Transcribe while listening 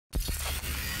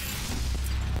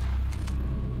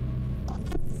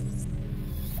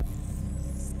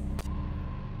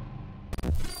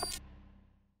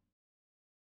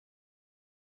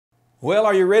Well,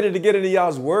 are you ready to get into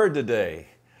Yah's Word today?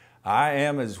 I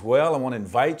am as well. I want to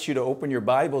invite you to open your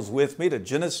Bibles with me to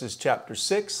Genesis chapter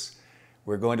 6.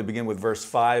 We're going to begin with verse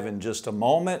 5 in just a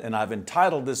moment, and I've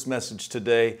entitled this message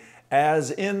today, As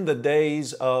in the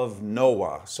Days of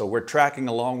Noah. So we're tracking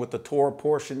along with the Torah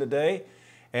portion today,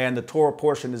 and the Torah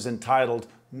portion is entitled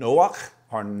Noach,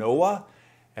 or Noah.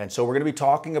 And so we're going to be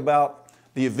talking about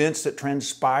the events that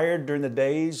transpired during the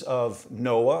days of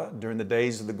Noah, during the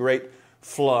days of the great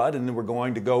flood, and then we're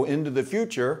going to go into the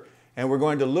future and we're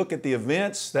going to look at the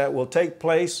events that will take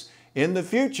place in the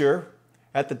future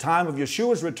at the time of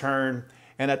Yeshua's return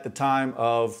and at the time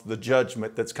of the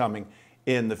judgment that's coming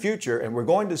in the future. And we're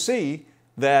going to see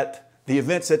that the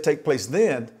events that take place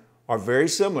then are very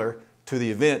similar to the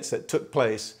events that took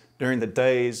place during the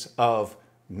days of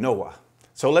Noah.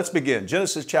 So let's begin.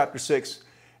 Genesis chapter 6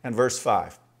 and verse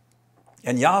 5.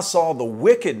 And Yah saw the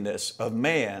wickedness of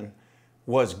man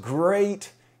was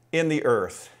great in the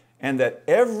earth, and that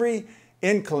every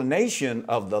inclination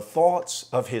of the thoughts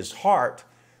of his heart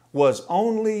was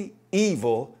only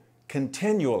evil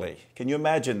continually. Can you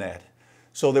imagine that?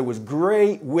 So there was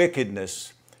great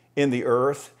wickedness in the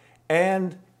earth,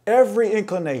 and every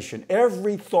inclination,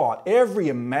 every thought, every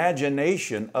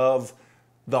imagination of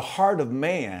the heart of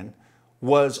man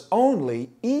was only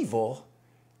evil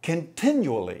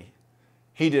continually.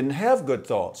 He didn't have good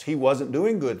thoughts. He wasn't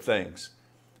doing good things.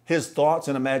 His thoughts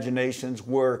and imaginations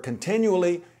were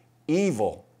continually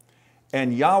evil.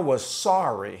 And Yah was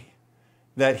sorry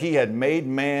that he had made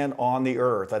man on the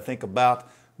earth. I think about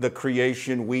the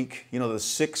creation week, the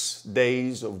 6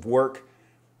 days of work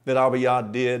that Yah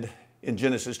did in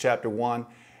Genesis chapter 1.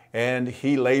 And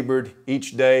he labored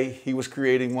each day. He was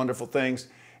creating wonderful things.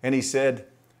 And he said,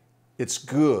 it's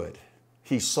good.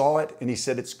 He saw it and he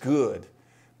said, it's good.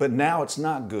 But now it's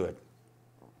not good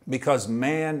because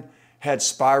man had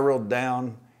spiraled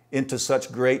down into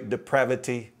such great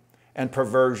depravity and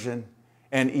perversion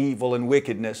and evil and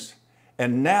wickedness.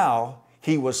 And now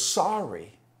he was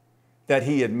sorry that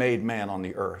he had made man on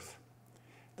the earth.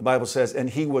 The Bible says, and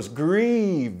he was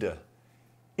grieved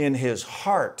in his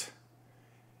heart.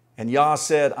 And Yah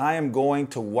said, I am going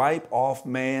to wipe off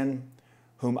man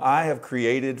whom I have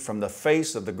created from the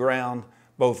face of the ground,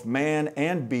 both man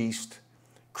and beast,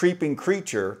 creeping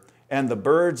creature, and the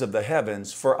birds of the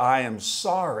heavens, for I am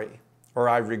sorry, or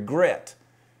I regret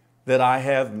that I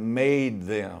have made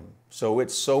them. So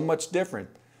it's so much different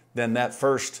than that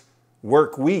first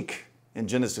work week in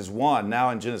Genesis 1. Now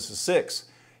in Genesis 6,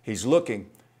 he's looking.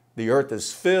 The earth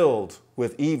is filled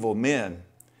with evil men,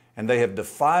 and they have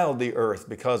defiled the earth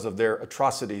because of their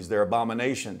atrocities, their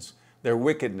abominations, their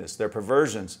wickedness, their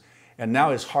perversions. And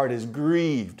now his heart is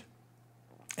grieved,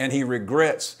 and he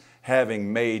regrets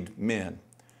having made men.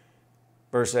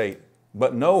 Verse 8,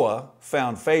 but Noah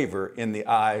found favor in the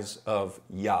eyes of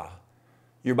Yah.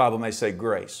 Your Bible may say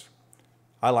grace.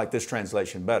 I like this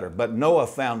translation better. But Noah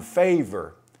found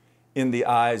favor in the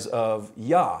eyes of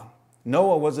Yah.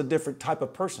 Noah was a different type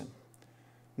of person.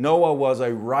 Noah was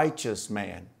a righteous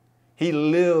man. He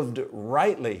lived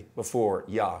rightly before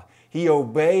Yah. He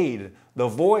obeyed the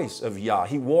voice of Yah.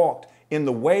 He walked in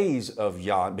the ways of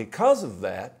Yah. And because of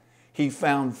that, he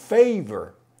found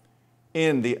favor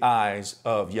in the eyes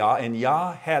of Yah. And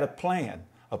Yah had a plan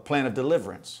of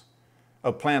deliverance,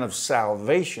 a plan of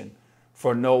salvation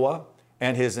for Noah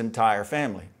and his entire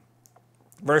family.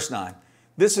 Verse 9,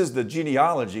 this is the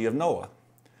genealogy of Noah.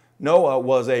 Noah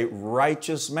was a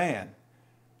righteous man.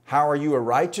 How are you a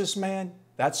righteous man?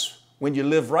 That's when you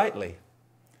live rightly,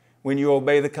 when you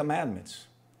obey the commandments,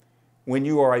 when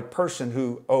you are a person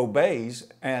who obeys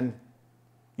and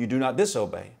you do not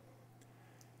disobey.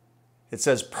 It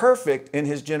says perfect in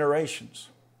his generations.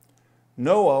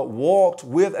 Noah walked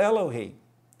with Elohim.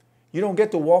 You don't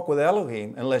get to walk with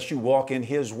Elohim unless you walk in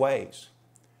his ways.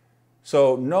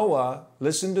 So Noah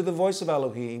listened to the voice of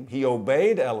Elohim. He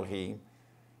obeyed Elohim.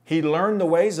 He learned the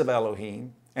ways of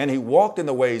Elohim, and he walked in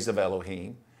the ways of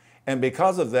Elohim. And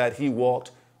because of that, he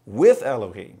walked with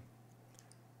Elohim.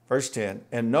 Verse 10,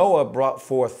 and Noah brought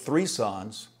forth 3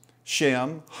 sons,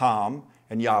 Shem, Ham,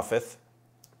 and Japheth.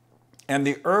 And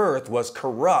the earth was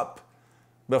corrupt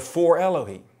before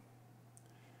Elohim.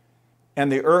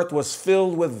 And the earth was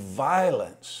filled with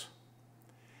violence.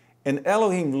 And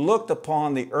Elohim looked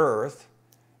upon the earth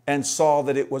and saw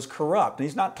that it was corrupt. And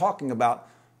he's not talking about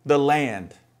the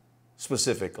land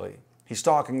specifically. He's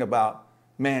talking about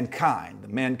mankind.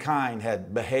 Mankind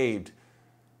had behaved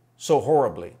so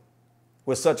horribly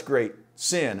with such great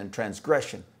sin and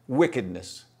transgression,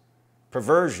 wickedness,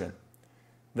 perversion,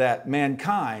 that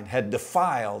mankind had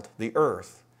defiled the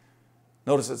earth.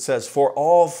 Notice it says, for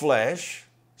all flesh,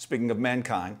 speaking of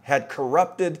mankind, had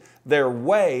corrupted their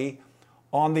way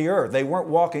on the earth. They weren't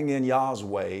walking in Yah's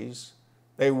ways.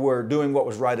 They were doing what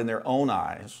was right in their own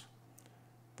eyes.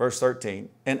 Verse 13,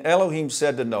 and Elohim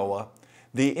said to Noah,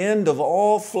 the end of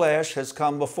all flesh has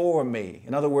come before me.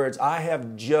 In other words, I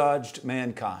have judged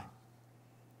mankind.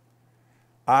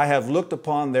 I have looked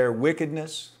upon their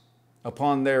wickedness,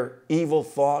 upon their evil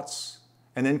thoughts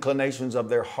and inclinations of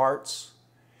their hearts,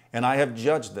 and I have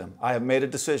judged them. I have made a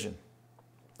decision.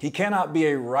 He cannot be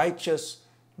a righteous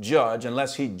judge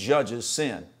unless he judges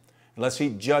sin, unless he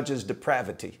judges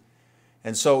depravity.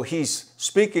 And so he's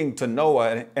speaking to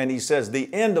Noah, and he says,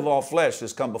 the end of all flesh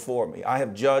has come before me. I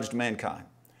have judged mankind.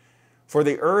 For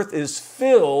the earth is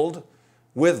filled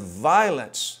with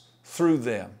violence through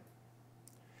them.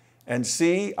 And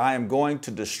see, I am going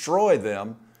to destroy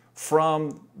them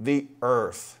from the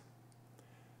earth.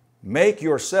 Make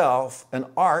yourself an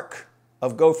ark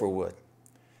of gopher wood.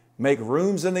 Make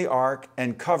rooms in the ark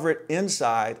and cover it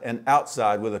inside and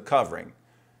outside with a covering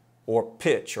or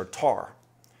pitch or tar.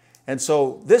 And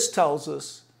so this tells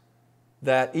us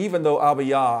that even though Abba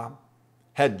Yah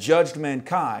had judged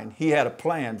mankind, he had a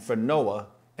plan for Noah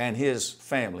and his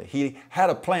family. He had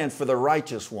a plan for the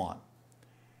righteous one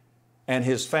and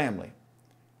his family.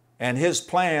 And his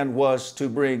plan was to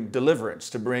bring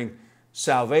deliverance, to bring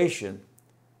salvation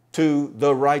to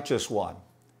the righteous one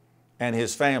and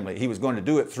his family. He was going to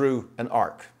do it through an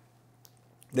ark.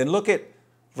 Then look at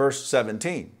verse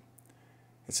 17.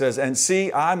 It says, and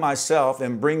see, I myself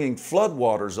am bringing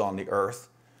floodwaters on the earth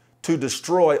to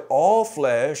destroy all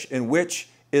flesh in which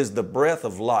is the breath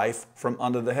of life from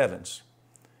under the heavens.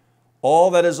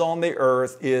 All that is on the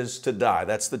earth is to die.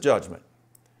 That's the judgment.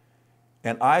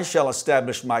 And I shall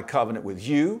establish my covenant with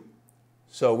you.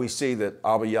 So we see that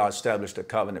Abba Yah established a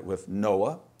covenant with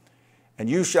Noah. And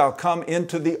you shall come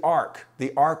into the ark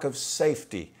of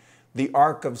safety, the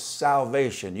ark of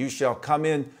salvation. You shall come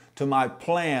in to my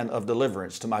plan of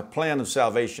deliverance, to my plan of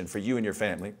salvation for you and your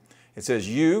family. It says,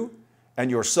 you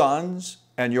and your sons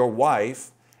and your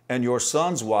wife and your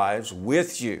sons' wives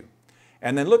with you.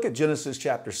 And then look at Genesis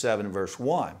chapter 7, verse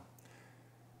 1.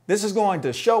 This is going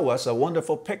to show us a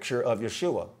wonderful picture of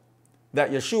Yeshua,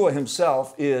 that Yeshua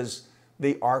himself is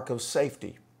the ark of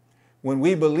safety. When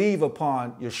we believe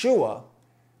upon Yeshua,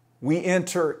 we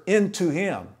enter into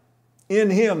him. In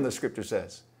him, the scripture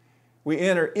says. We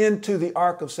enter into the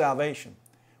ark of salvation.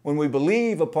 When we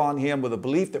believe upon him with a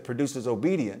belief that produces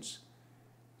obedience,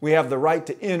 we have the right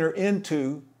to enter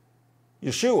into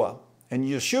Yeshua. And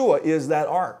Yeshua is that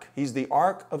ark. He's the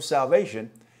ark of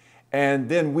salvation. And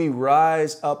then we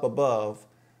rise up above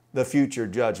the future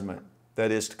judgment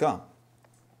that is to come.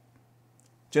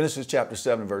 Genesis chapter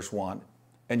 7, verse 1.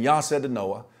 And Yah said to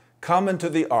Noah, come into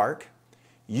the ark,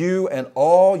 you and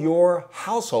all your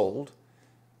household,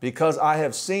 because I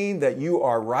have seen that you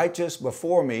are righteous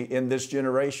before me in this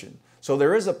generation. So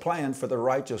there is a plan for the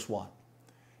righteous one.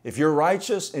 If you're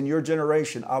righteous in your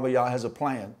generation, Abba Yah has a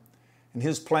plan. And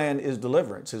his plan is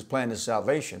deliverance. His plan is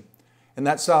salvation. And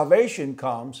that salvation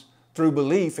comes through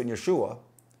belief in Yeshua,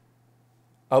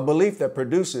 a belief that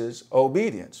produces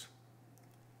obedience.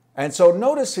 And so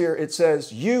notice here it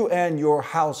says, you and your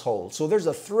household. So there's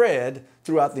a thread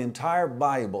throughout the entire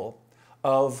Bible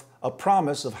of a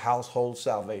promise of household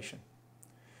salvation.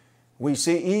 We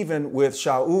see even with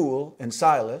Shaul and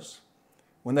Silas,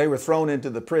 when they were thrown into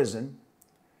the prison,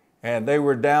 and they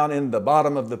were down in the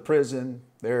bottom of the prison,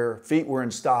 their feet were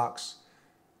in stocks,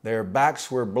 their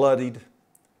backs were bloodied,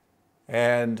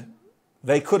 and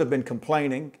they could have been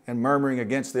complaining and murmuring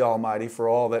against the Almighty for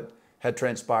all that had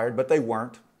transpired, but they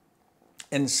weren't.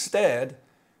 Instead,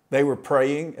 they were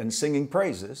praying and singing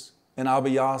praises, and Abba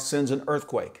Yah sends an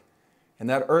earthquake. And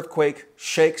that earthquake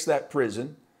shakes that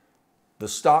prison. The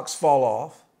stocks fall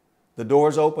off. The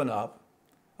doors open up.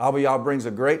 Abba Yah brings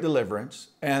a great deliverance.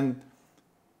 And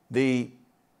the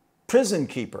prison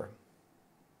keeper,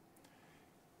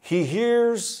 he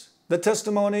hears the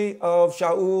testimony of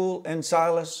Shaul and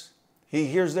Silas. He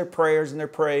hears their prayers and their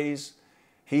praise.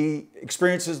 He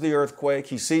experiences the earthquake.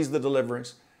 He sees the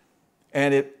deliverance.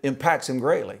 And it impacts him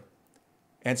greatly.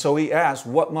 And so he asks,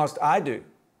 what must I do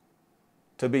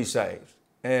to be saved?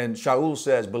 And Shaul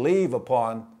says, believe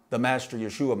upon the Master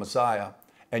Yeshua Messiah,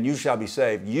 and you shall be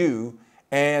saved, you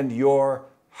and your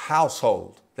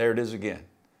household. There it is again.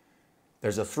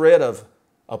 There's a thread of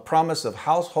a promise of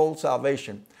household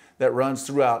salvation that runs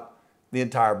throughout the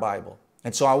entire Bible.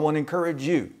 And so I want to encourage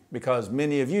you, because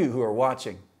many of you who are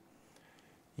watching,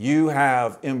 you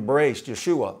have embraced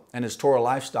Yeshua and his Torah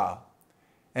lifestyle.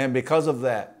 And because of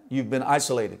that, you've been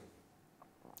isolated.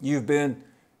 You've been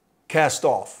cast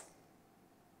off.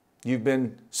 You've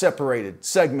been separated,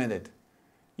 segmented.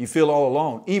 You feel all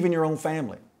alone. Even your own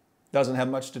family doesn't have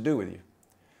much to do with you.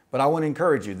 But I want to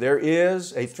encourage you. There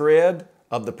is a thread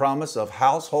of the promise of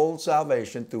household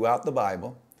salvation throughout the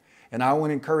Bible. And I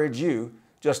want to encourage you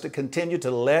just to continue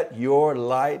to let your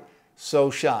light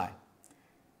so shine.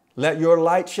 Let your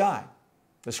light shine.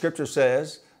 The scripture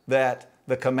says that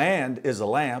the command is a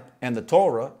lamp and the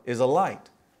Torah is a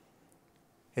light.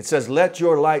 It says, let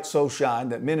your light so shine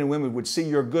that men and women would see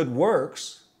your good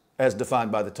works as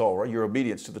defined by the Torah, your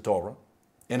obedience to the Torah,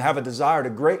 and have a desire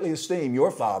to greatly esteem your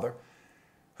Father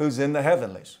who's in the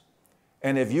heavenlies.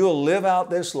 And if you'll live out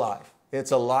this life,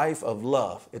 it's a life of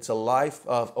love. It's a life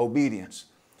of obedience.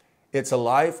 It's a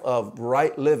life of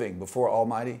right living before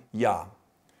Almighty Yah.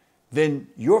 Then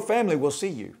your family will see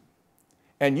you.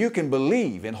 And you can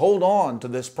believe and hold on to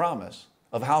this promise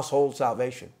of household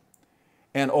salvation.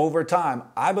 And over time,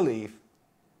 I believe,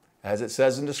 as it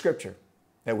says in the scripture,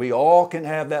 that we all can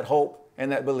have that hope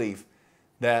and that belief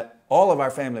that all of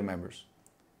our family members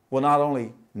will not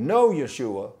only know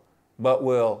Yeshua, but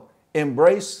will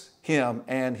embrace Him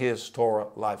and His Torah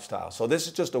lifestyle. So this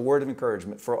is just a word of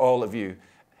encouragement for all of you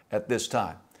at this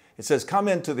time. It says, come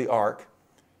into the ark,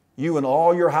 you and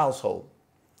all your household,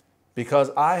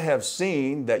 because I have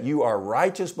seen that you are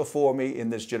righteous before me in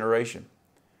this generation.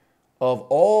 Of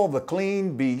all the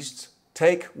clean beasts,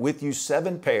 take with you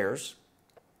 7 pairs,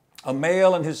 a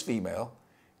male and his female,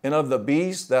 and of the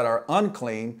beasts that are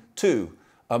unclean, 2,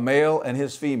 a male and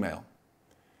his female.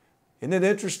 Isn't it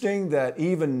interesting that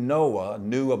even Noah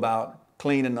knew about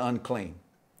clean and unclean?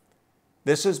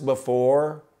 This is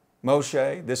before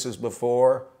Moshe. This is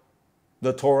before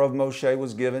the Torah of Moshe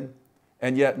was given.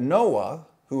 And yet Noah,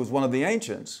 who was one of the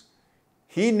ancients,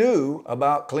 he knew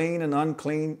about clean and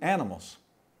unclean animals.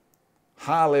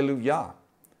 Hallelujah.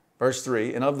 Verse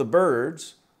 3, and of the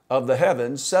birds of the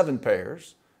heavens, 7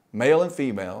 pairs, male and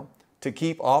female, to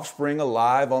keep offspring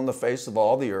alive on the face of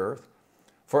all the earth.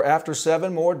 For after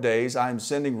 7 more days, I am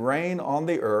sending rain on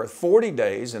the earth, 40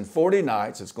 days and 40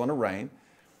 nights it's going to rain,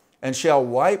 and shall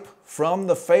wipe from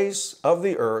the face of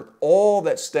the earth all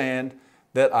that stand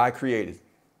that I created.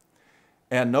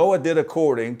 And Noah did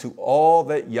according to all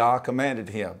that Yah commanded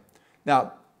him.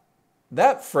 Now,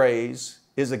 that phrase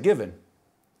is a given,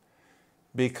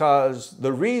 because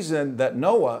the reason that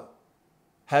Noah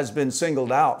has been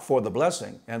singled out for the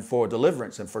blessing and for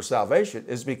deliverance and for salvation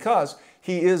is because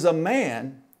he is a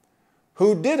man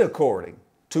who did according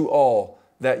to all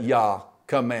that Yah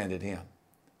commanded him.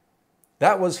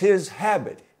 That was his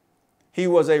habit. He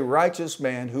was a righteous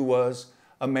man who was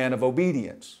a man of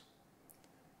obedience.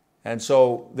 And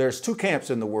so there's 2 camps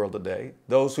in the world today,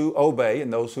 those who obey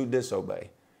and those who disobey.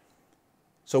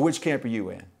 So which camp are you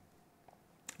in?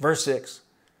 Verse 6,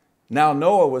 now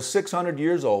Noah was 600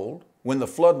 years old when the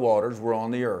floodwaters were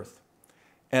on the earth.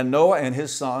 And Noah and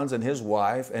his sons and his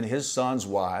wife and his sons'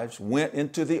 wives went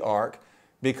into the ark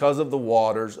because of the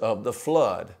waters of the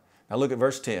flood. Now look at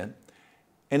verse 10.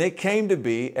 And it came to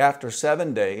be after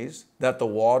 7 days that the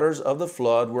waters of the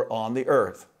flood were on the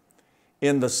earth.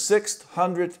 In the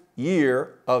 600th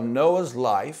year of Noah's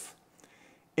life,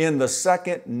 in the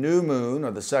 2nd new moon,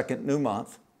 or the 2nd new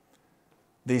month,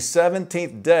 the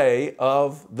 17th day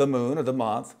of the moon, or the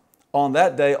month, on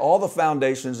that day all the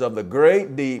foundations of the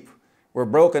great deep were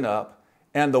broken up,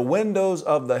 and the windows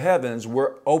of the heavens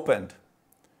were opened.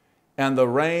 And the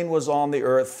rain was on the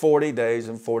earth 40 days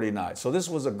and 40 nights. So this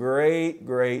was a great,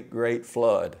 great, great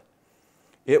flood.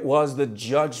 It was the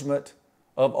judgment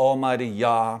of Almighty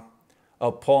Yah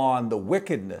upon the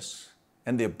wickedness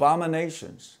and the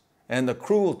abominations and the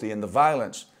cruelty and the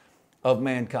violence of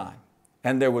mankind.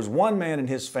 And there was one man in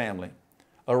his family,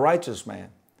 a righteous man,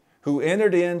 who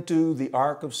entered into the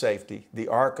ark of safety, the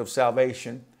ark of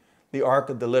salvation, the ark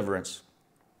of deliverance.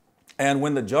 And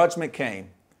when the judgment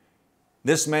came,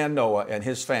 this man Noah and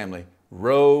his family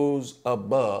rose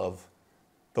above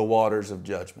the waters of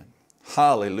judgment.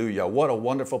 Hallelujah. What a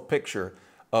wonderful picture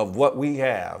of what we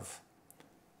have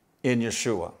in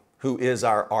Yeshua, who is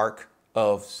our ark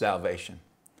of salvation.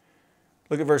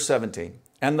 Look at verse 17.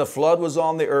 And the flood was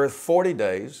on the earth 40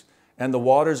 days, and the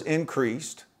waters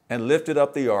increased and lifted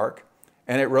up the ark,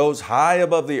 and it rose high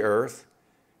above the earth,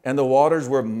 and the waters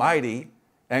were mighty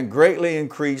and greatly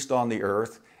increased on the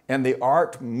earth, and the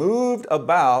ark moved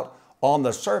about on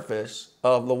the surface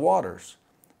of the waters.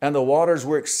 And the waters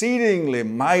were exceedingly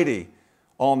mighty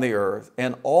on the earth,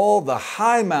 and all the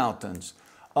high mountains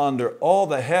under all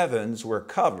the heavens were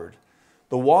covered.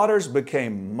 The waters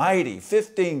became mighty,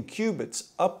 15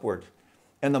 cubits upward,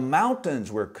 and the mountains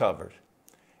were covered,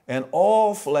 and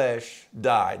all flesh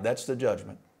died. That's the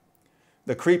judgment.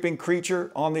 The creeping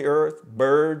creature on the earth,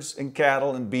 birds and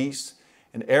cattle and beasts,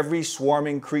 and every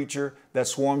swarming creature that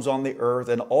swarms on the earth,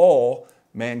 and all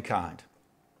mankind.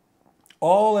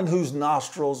 All in whose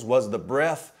nostrils was the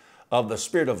breath of the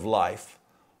Spirit of life,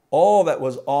 all that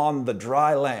was on the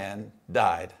dry land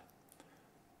died.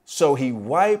 So he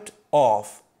wiped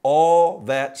off all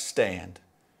that stand,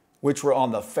 which were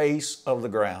on the face of the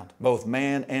ground, both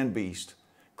man and beast,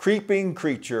 creeping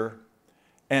creature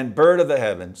and bird of the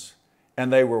heavens,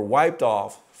 and they were wiped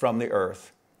off from the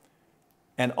earth.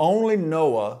 And only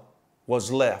Noah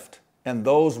was left, and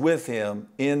those with him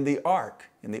in the ark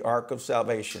of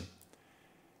salvation.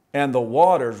 And the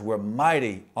waters were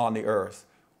mighty on the earth,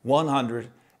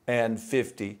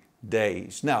 150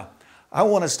 days. Now, I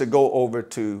want us to go over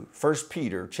to 1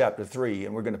 Peter chapter 3,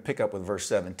 and we're going to pick up with verse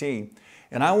 17.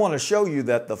 And I want to show you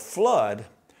that the flood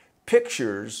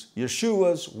pictures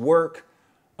Yeshua's work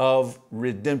of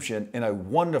redemption in a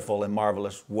wonderful and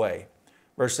marvelous way.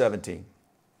 Verse 17.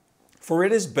 For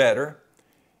it is better,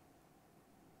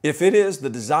 if it is the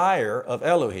desire of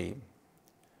Elohim,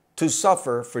 to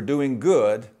suffer for doing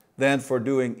good than for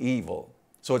doing evil.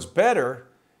 So it's better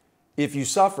if you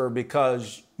suffer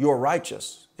because you're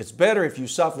righteous. It's better if you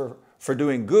suffer for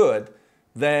doing good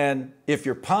than if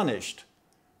you're punished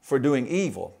for doing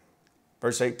evil.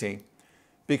 Verse 18,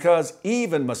 because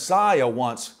even Messiah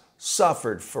once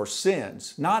suffered for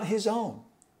sins, not his own.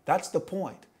 That's the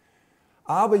point.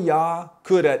 Abba Yah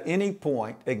could at any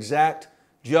point exact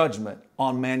judgment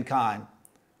on mankind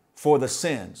for the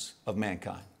sins of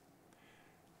mankind.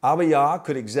 Abba Yah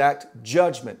could exact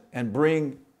judgment and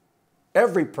bring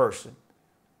every person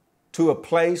to a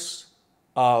place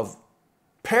of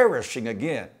perishing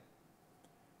again.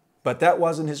 But that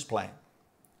wasn't his plan.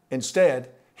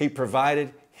 Instead, he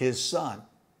provided his son.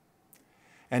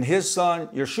 And his son,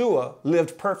 Yeshua,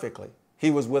 lived perfectly.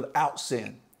 He was without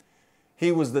sin.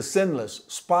 He was the sinless,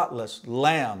 spotless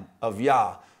Lamb of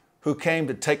Yah who came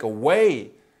to take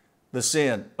away the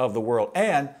sin of the world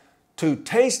and to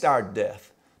taste our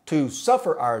death, to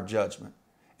suffer our judgment.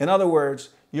 In other words,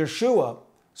 Yeshua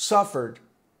suffered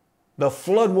the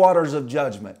floodwaters of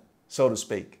judgment, so to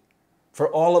speak, for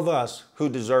all of us who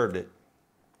deserved it.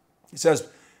 He says,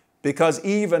 because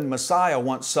even Messiah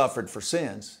once suffered for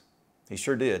sins. He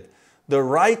sure did. The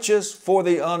righteous for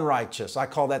the unrighteous. I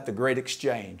call that the great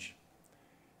exchange.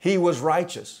 He was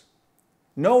righteous.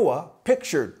 Noah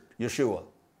pictured Yeshua.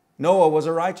 Noah was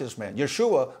a righteous man.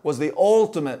 Yeshua was the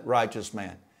ultimate righteous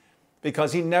man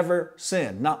because he never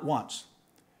sinned, not once.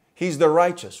 He's the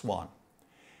righteous one.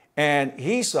 And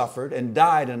he suffered and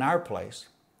died in our place.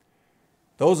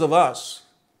 Those of us,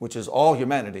 which is all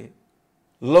humanity,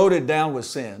 loaded down with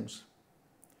sins.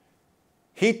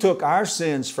 He took our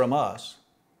sins from us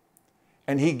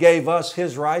and he gave us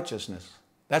his righteousness.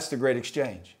 That's the great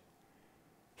exchange.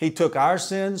 He took our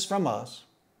sins from us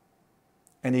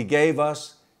and he gave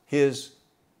us his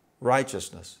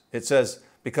righteousness. It says,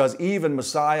 because even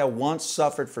Messiah once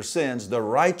suffered for sins, the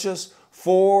righteous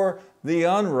for the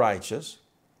unrighteous,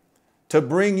 to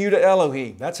bring you to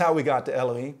Elohim. That's how we got to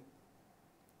Elohim,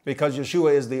 because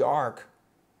Yeshua is the ark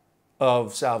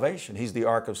of salvation. He's the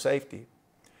ark of safety.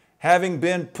 Having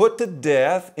been put to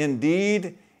death,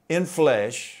 indeed in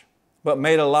flesh, but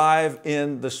made alive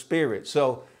in the spirit.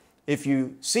 So if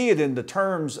you see it in the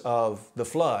terms of the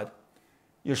flood,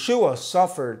 Yeshua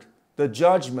suffered the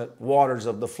judgment waters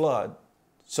of the flood,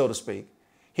 so to speak.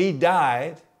 He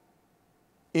died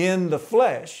in the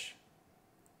flesh.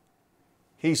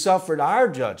 He suffered our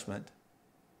judgment.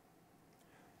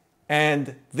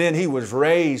 And then he was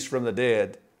raised from the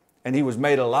dead and he was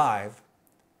made alive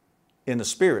in the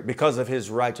spirit because of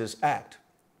his righteous act.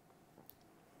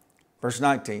 Verse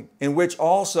 19, in which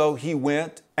also he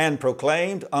went and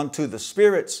proclaimed unto the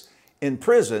spirits in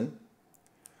prison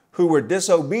who were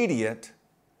disobedient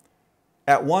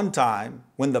at one time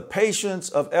when the patience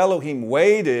of Elohim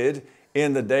waited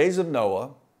in the days of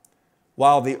Noah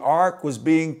while the ark was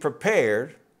being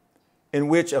prepared, in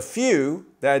which a few,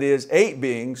 that is 8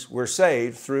 beings, were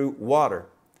saved through water.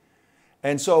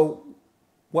 And so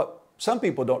what some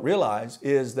people don't realize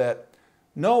is that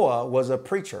Noah was a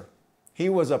preacher. He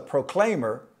was a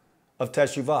proclaimer of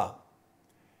Teshuvah.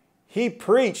 He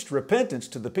preached repentance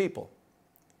to the people.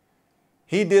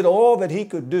 He did all that he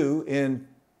could do in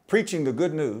preaching the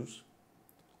good news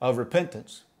of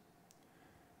repentance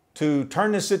to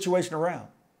turn this situation around.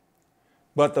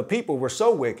 But the people were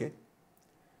so wicked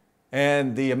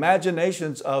and the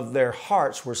imaginations of their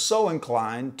hearts were so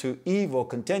inclined to evil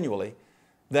continually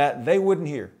that they wouldn't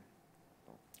hear.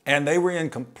 And they were in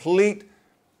complete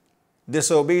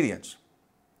disobedience.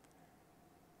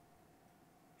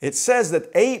 It says that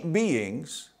 8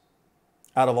 beings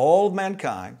out of all of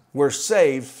mankind were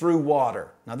saved through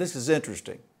water. Now this is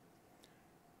interesting.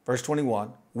 Verse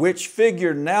 21, which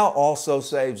figure now also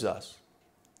saves us.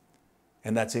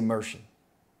 And that's immersion.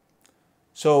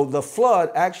 So the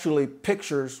flood actually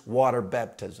pictures water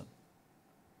baptism.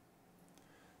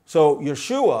 So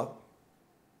Yeshua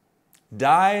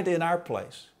died in our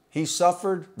place. He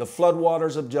suffered the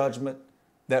floodwaters of judgment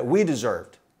that we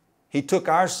deserved. He took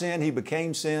our sin. He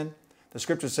became sin. The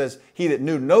scripture says, he that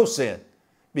knew no sin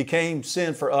became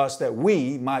sin for us that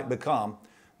we might become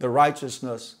the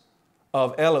righteousness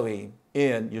of Elohim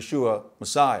in Yeshua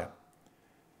Messiah.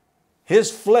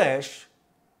 His flesh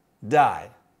died,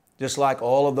 just like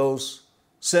all of those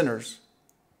sinners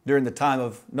during the time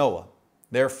of Noah.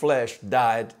 Their flesh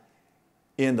died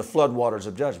in the floodwaters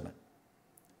of judgment.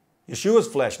 Yeshua's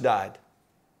flesh died,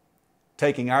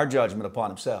 taking our judgment upon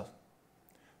himself.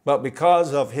 But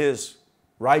because of his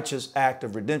righteous act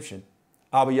of redemption,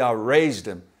 Abba Yah raised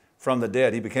him from the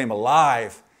dead. He became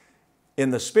alive in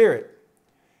the spirit.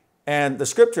 And the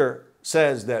scripture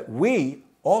says that we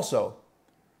also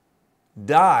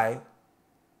die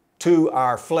to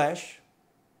our flesh,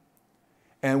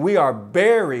 and we are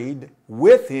buried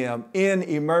with him in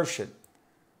immersion.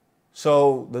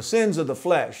 So the sins of the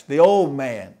flesh, the old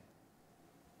man,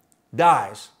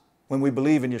 dies when we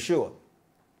believe in Yeshua,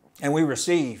 and we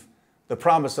receive the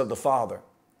promise of the Father.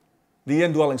 The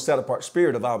indwelling set-apart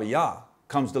spirit of Abba Yah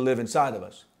comes to live inside of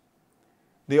us.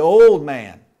 The old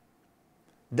man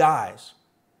dies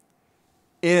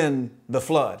in the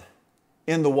flood,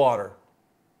 in the water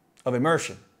of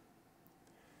immersion.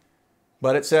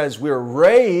 But it says we're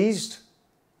raised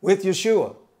with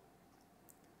Yeshua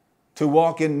to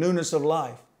walk in newness of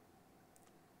life.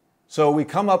 So we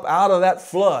come up out of that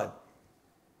flood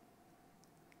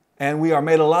and we are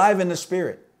made alive in the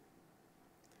Spirit.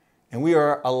 And we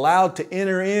are allowed to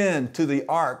enter into the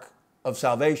ark of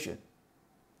salvation.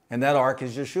 And that ark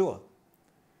is Yeshua.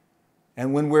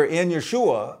 And when we're in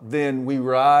Yeshua, then we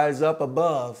rise up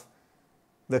above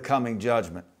the coming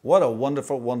judgment. What a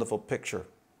wonderful, wonderful picture.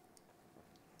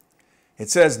 It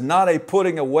says, not a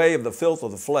putting away of the filth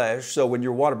of the flesh. So when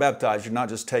you're water baptized, you're not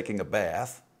just taking a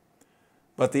bath,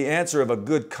 but the answer of a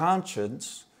good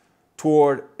conscience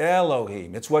toward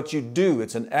Elohim. It's what you do.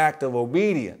 It's an act of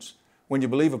obedience when you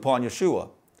believe upon Yeshua.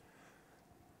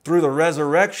 Through the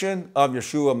resurrection of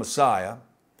Yeshua Messiah,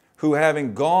 who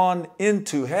having gone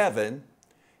into heaven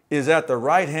is at the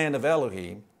right hand of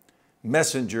Elohim,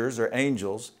 messengers or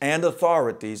angels and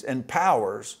authorities and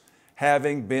powers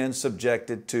having been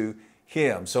subjected to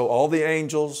him. So all the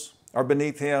angels are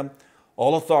beneath him.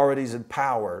 All authorities and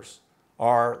powers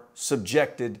are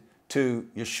subjected to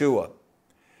Yeshua.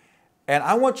 And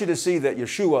I want you to see that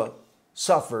Yeshua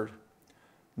suffered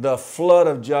the flood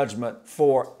of judgment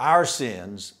for our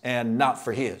sins and not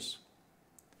for his.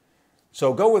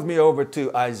 So go with me over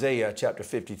to Isaiah chapter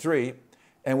 53,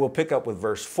 and we'll pick up with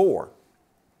verse 4.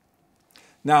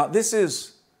 Now, this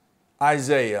is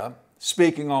Isaiah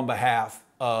speaking on behalf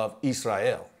of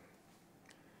Israel,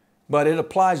 but it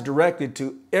applies directly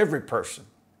to every person.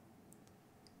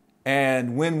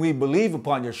 And when we believe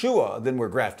upon Yeshua, then we're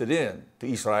grafted in to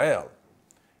Israel.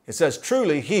 It says,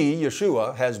 truly he,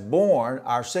 Yeshua, has borne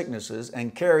our sicknesses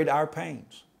and carried our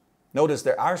pains. Notice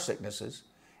they're our sicknesses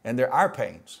and they're our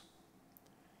pains.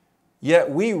 Yet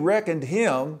we reckoned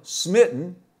him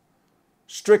smitten,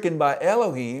 stricken by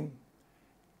Elohim,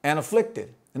 and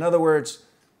afflicted. In other words,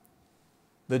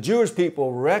 the Jewish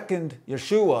people reckoned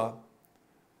Yeshua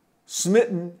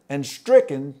smitten and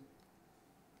stricken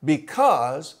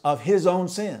because of his own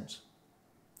sins.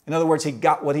 In other words, he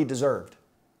got what he deserved.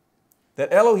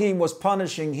 That Elohim was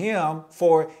punishing him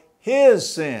for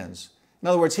his sins. In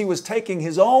other words, he was taking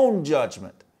his own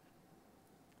judgment.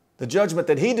 The judgment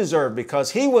that he deserved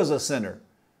because he was a sinner.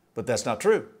 But that's not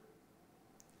true.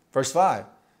 Verse 5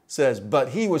 says, but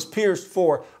he was pierced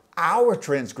for our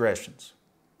transgressions.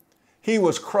 He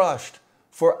was crushed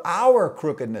for our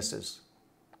crookednesses.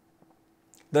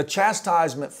 The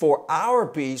chastisement for our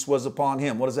peace was upon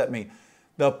him. What does that mean?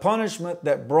 The punishment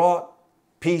that brought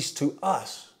peace to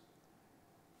us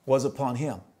was upon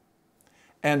him.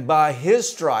 And by his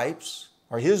stripes,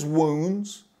 or his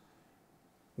wounds,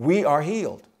 we are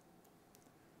healed.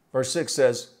 Verse 6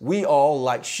 says, we all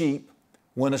like sheep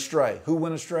went astray. Who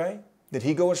went astray? Did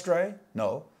he go astray?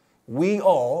 No. We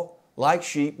all like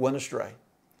sheep went astray.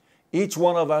 Each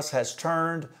one of us has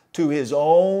turned to his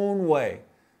own way,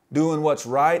 doing what's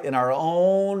right in our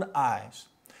own eyes,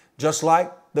 just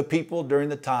like the people during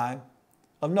the time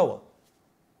of Noah.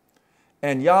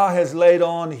 And Yah has laid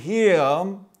on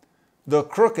him the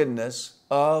crookedness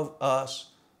of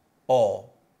us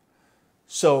all.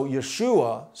 So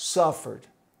Yeshua suffered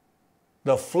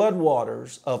the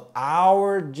floodwaters of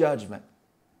our judgment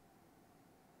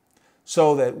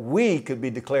so that we could be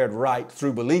declared right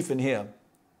through belief in him,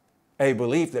 a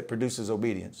belief that produces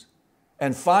obedience,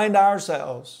 and find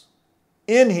ourselves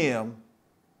in him,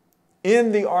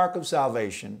 in the ark of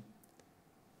salvation,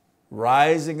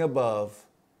 rising above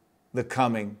the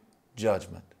coming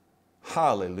judgment.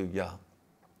 Hallelujah.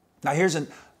 Now here's a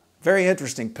very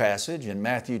interesting passage in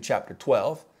Matthew chapter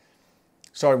 12,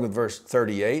 starting with verse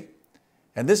 38.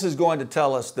 And this is going to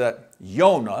tell us that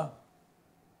Jonah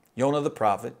the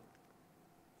prophet,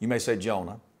 you may say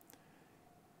Jonah,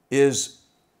 is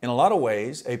in a lot of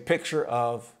ways a picture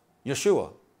of Yeshua.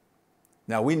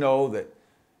 Now we know that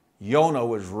Jonah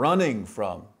was running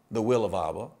from the will of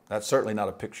Abba. That's certainly not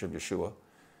a picture of Yeshua.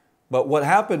 But what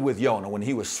happened with Jonah when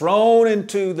he was thrown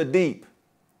into the deep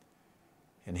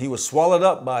and he was swallowed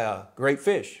up by a great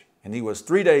fish, and he was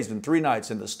 3 days and 3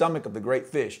 nights in the stomach of the great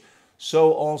fish,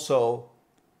 so also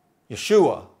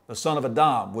Yeshua, the son of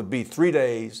Adam, would be 3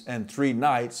 days and 3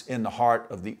 nights in the heart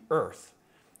of the earth.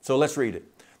 So let's read it.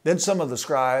 Then some of the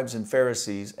scribes and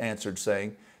Pharisees answered,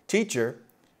 saying, Teacher,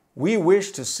 we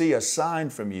wish to see a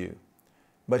sign from you.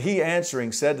 But he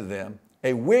answering said to them,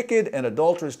 A wicked and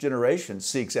adulterous generation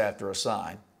seeks after a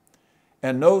sign,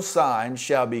 and no sign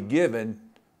shall be given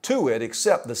to it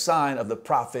except the sign of the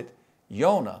prophet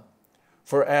Jonah.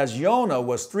 For as Jonah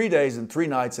was 3 days and 3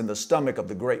 nights in the stomach of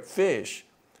the great fish,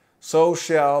 so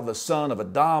shall the son of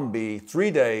Adam be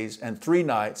 3 days and 3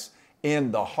 nights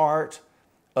in the heart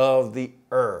of the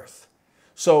earth.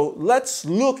 So let's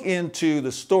look into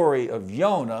the story of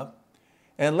Jonah,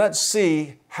 and let's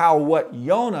see how what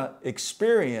Jonah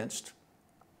experienced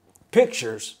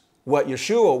pictures what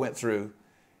Yeshua went through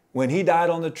when he died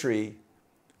on the tree,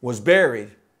 was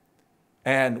buried,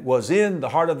 and was in the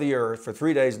heart of the earth for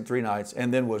 3 days and 3 nights,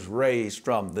 and then was raised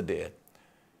from the dead.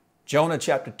 Jonah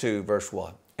chapter 2, verse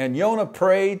 1. And Jonah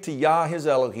prayed to Yah his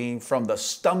Elohim from the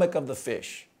stomach of the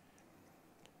fish.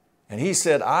 And he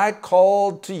said, I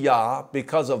called to Yah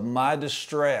because of my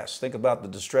distress. Think about the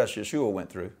distress Yeshua went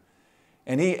through.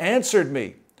 And he answered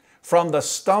me from the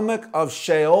stomach of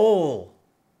Sheol.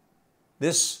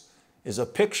 This is a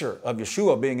picture of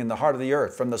Yeshua being in the heart of the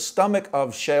earth. From the stomach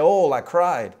of Sheol I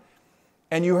cried,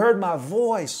 and you heard my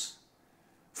voice,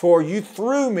 for you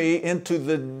threw me into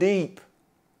the deep.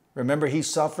 Remember, he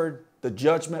suffered the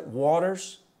judgment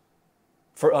waters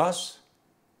for us.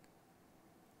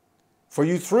 For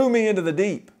you threw me into the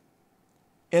deep,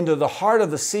 into the heart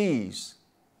of the seas,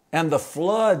 and the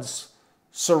floods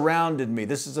surrounded me.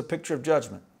 This is a picture of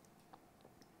judgment.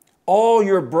 All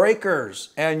your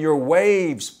breakers and your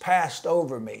waves passed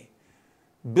over me.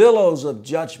 Billows of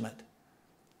judgment.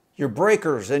 Your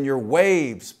breakers and your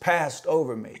waves passed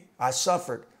over me. I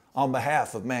suffered on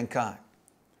behalf of mankind.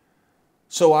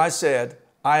 So I said,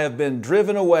 I have been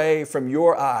driven away from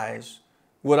your eyes.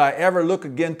 Would I ever look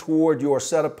again toward your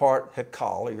set-apart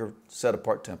Hekal, or your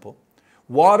set-apart temple?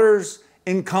 Waters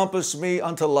encompass me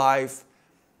unto life.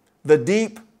 The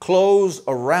deep closed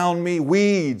around me.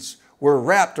 Weeds were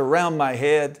wrapped around my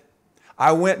head.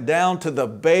 I went down to the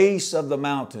base of the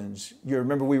mountains. You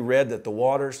remember we read that the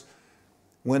waters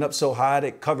went up so high that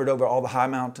it covered over all the high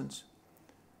mountains.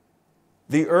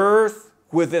 The earth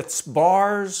with its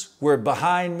bars were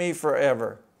behind me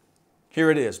forever. Here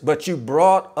it is. But you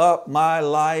brought up my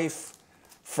life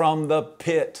from the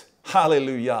pit.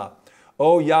 Hallelujah.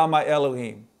 O Yah, my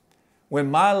Elohim. When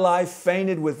my life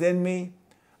fainted within me,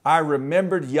 I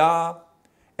remembered Yah,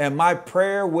 and my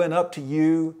prayer went up to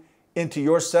you into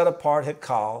your set-apart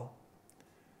Hekal.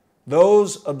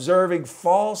 Those observing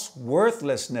false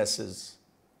worthlessnesses,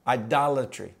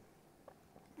 idolatry,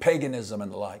 paganism,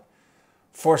 and the like,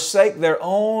 forsake their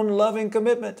own loving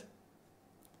commitment.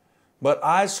 But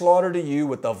I slaughter to you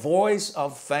with the voice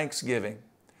of thanksgiving.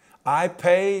 I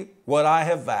pay what I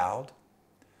have vowed.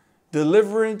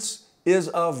 Deliverance is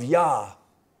of Yah.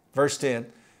 Verse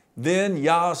 10, then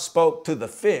Yah spoke to the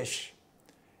fish,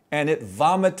 and it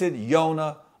vomited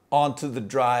Jonah onto the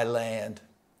dry land.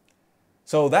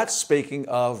 So that's speaking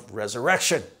of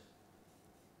resurrection.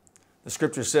 The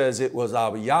scripture says it was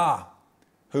Abba Yah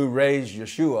who raised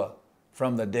Yeshua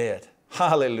from the dead.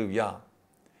 Hallelujah.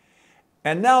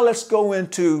 And now let's go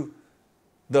into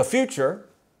the future,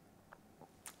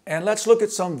 and let's look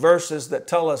at some verses that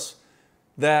tell us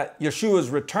that Yeshua's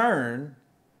return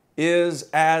is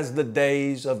as the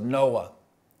days of Noah.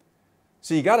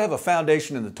 See, you got to have a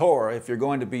foundation in the Torah if you're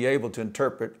going to be able to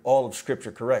interpret all of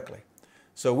Scripture correctly.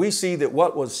 So we see that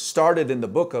what was started in the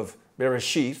book of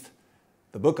Bereshith,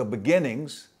 the book of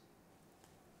beginnings,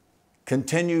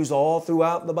 continues all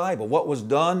throughout the Bible. What was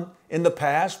done in the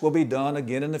past will be done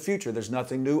again in the future. There's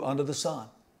nothing new under the sun.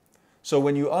 So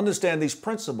when you understand these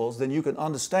principles, then you can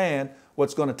understand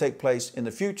what's going to take place in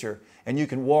the future, and you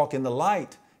can walk in the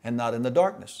light and not in the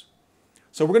darkness.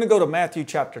 So we're going to go to Matthew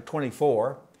chapter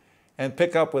 24 and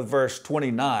pick up with verse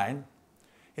 29.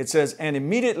 It says, and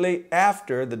immediately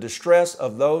after the distress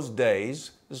of those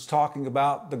days, this is talking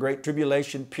about the great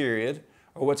tribulation period,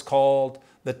 or what's called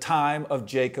the time of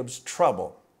Jacob's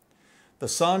trouble. The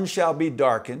sun shall be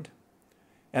darkened,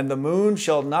 and the moon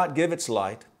shall not give its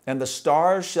light, and the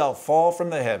stars shall fall from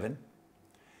the heaven,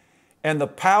 and the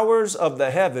powers of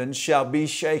the heavens shall be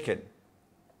shaken.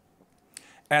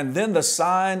 And then the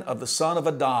sign of the son of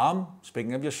Adam,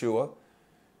 speaking of Yeshua,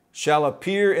 shall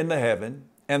appear in the heaven,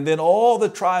 and then all the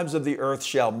tribes of the earth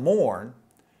shall mourn,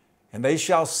 and they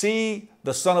shall see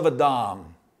the son of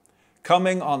Adam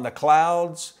coming on the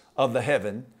clouds of the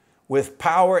heaven with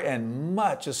power and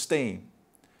much esteem.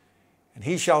 And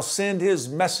he shall send his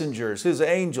messengers, his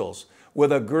angels,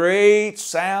 with a great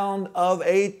sound of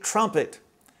a trumpet.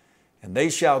 And they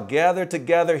shall gather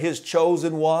together his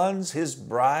chosen ones, his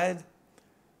bride,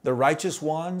 the righteous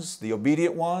ones, the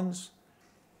obedient ones,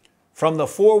 from the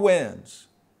four winds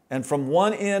and from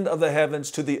one end of the heavens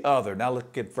to the other. Now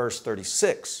look at verse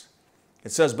 36.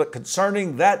 It says, but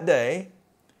concerning that day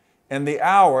and the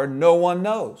hour no one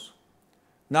knows,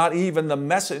 not even the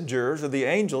messengers or the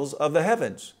angels of the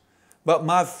heavens, but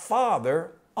my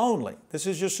Father only. This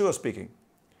is Yeshua speaking.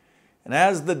 And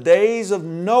as the days of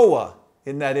Noah,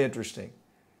 isn't that interesting?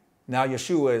 Now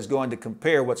Yeshua is going to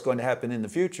compare what's going to happen in the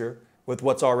future with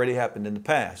what's already happened in the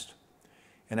past.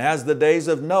 And as the days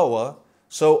of Noah,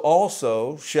 so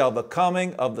also shall the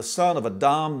coming of the Son of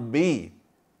Adam be.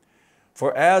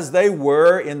 For as they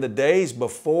were in the days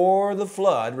before the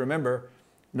flood, remember,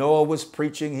 Noah was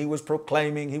preaching, he was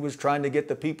proclaiming, he was trying to get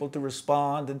the people to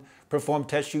respond and perform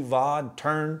Teshuvah and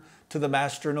turn to the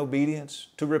Master in obedience,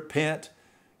 to repent,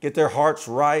 get their hearts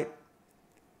right.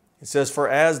 It says, for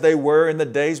as they were in the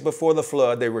days before the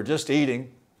flood, they were just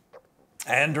eating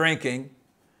and drinking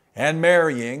and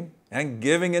marrying and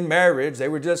giving in marriage. They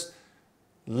were just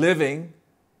living,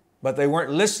 but they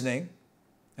weren't listening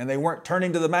and they weren't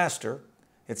turning to the Master.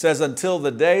 It says, until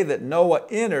the day that Noah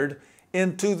entered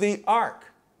into the ark.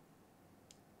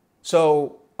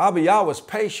 So Abiyah was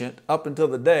patient up until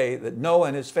the day that Noah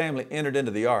and his family entered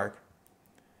into the ark.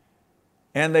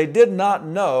 And they did not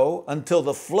know until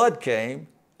the flood came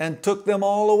and took them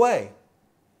all away.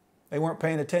 They weren't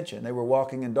paying attention. They were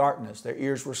walking in darkness. Their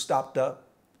ears were stopped up.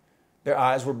 Their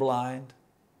eyes were blind.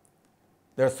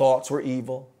 Their thoughts were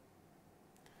evil.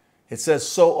 It says,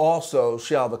 so also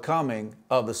shall the coming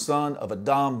of the Son of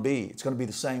Adam be. It's going to be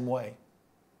the same way.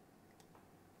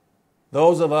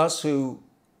 Those of us who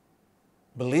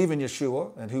believe in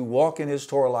Yeshua and who walk in his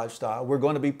Torah lifestyle, we're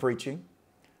going to be preaching.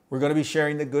 We're going to be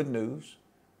sharing the good news.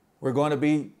 We're going to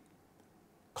be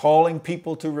calling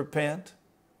people to repent.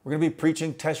 We're going to be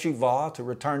preaching Teshuvah, to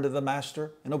return to the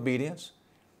Master in obedience.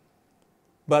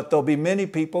 But there'll be many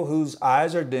people whose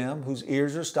eyes are dim, whose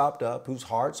ears are stopped up, whose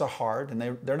hearts are hard, and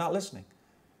they're not listening.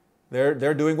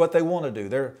 They're doing what they want to do.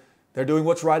 They're doing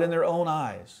what's right in their own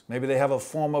eyes. Maybe they have a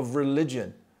form of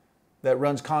religion that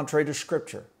runs contrary to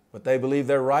Scripture, but they believe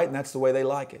they're right and that's the way they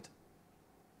like it.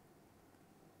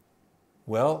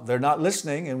 Well, they're not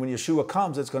listening, and when Yeshua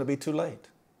comes, it's going to be too late.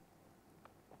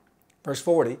 Verse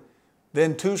 40,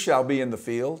 then two shall be in the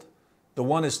field, the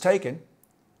one is taken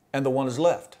and the one is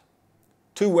left.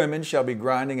 Two women shall be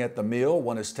grinding at the mill,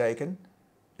 one is taken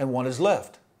and one is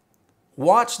left.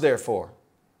 Watch therefore,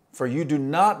 for you do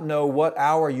not know what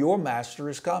hour your master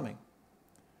is coming.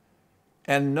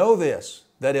 And know this,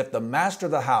 that if the master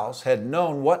of the house had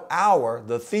known what hour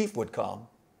the thief would come,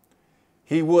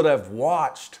 he would have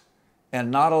watched and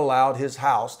not allowed his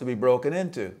house to be broken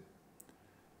into.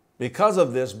 Because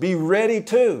of this, be ready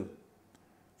too,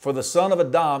 for the Son of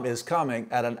Adam is coming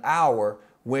at an hour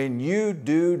when you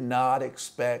do not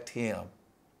expect him.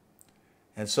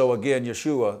 And so again,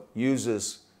 Yeshua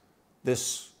uses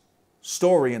this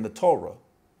story in the Torah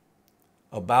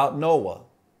about Noah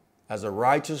as a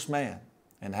righteous man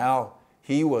and how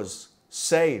he was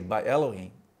saved by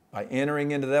Elohim by entering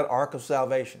into that ark of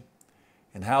salvation,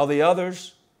 and how the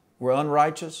others were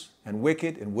unrighteous and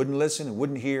wicked and wouldn't listen and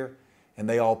wouldn't hear, and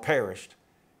they all perished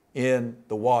in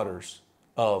the waters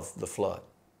of the flood.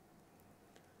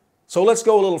 So let's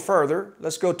go a little further.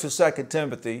 Let's go to 2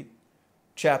 Timothy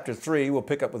chapter 3. We'll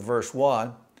pick up with verse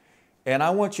 1. And I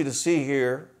want you to see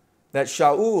here that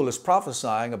Shaul is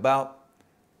prophesying about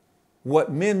what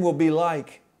men will be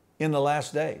like in the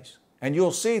last days. And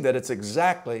you'll see that it's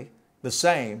exactly the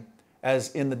same as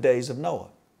in the days of Noah.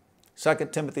 2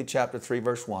 Timothy chapter 3,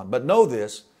 verse 1. But know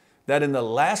this, that in the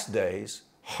last days,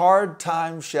 hard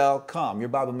times shall come. Your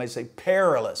Bible may say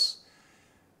perilous.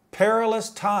 Perilous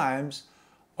times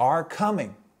are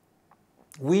coming.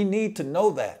 We need to know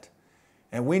that,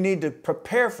 and we need to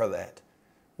prepare for that.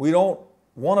 We don't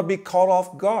want to be caught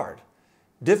off guard.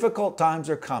 Difficult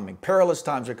times are coming. Perilous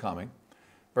times are coming.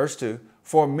 Verse 2,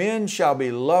 for men shall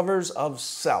be lovers of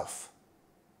self,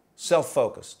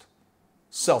 self-focused,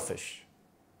 selfish,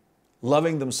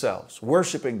 loving themselves,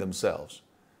 worshiping themselves,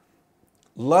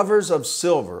 lovers of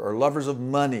silver or lovers of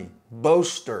money,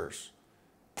 boasters,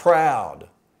 proud,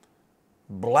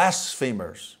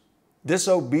 blasphemers,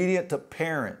 disobedient to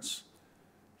parents,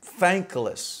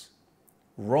 thankless,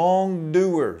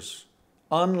 wrongdoers,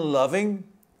 unloving,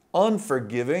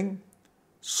 unforgiving,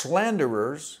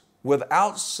 slanderers,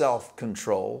 without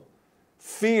self-control,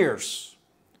 fierce,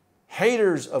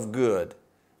 haters of good,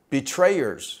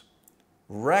 betrayers,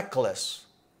 reckless,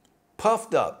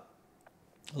 puffed up,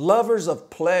 lovers of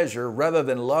pleasure rather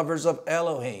than lovers of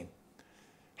Elohim,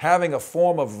 having a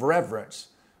form of reverence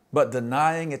but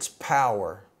denying its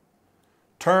power.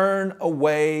 Turn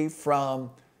away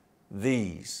from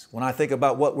these. When I think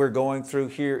about what we're going through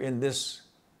here in this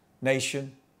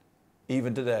nation,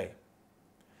 even today,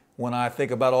 when I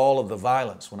think about all of the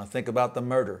violence, when I think about the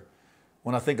murder,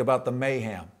 when I think about the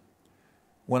mayhem,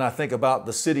 when I think about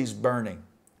the cities burning,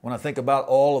 when I think about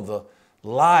all of the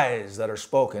lies that are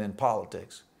spoken in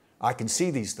politics, I can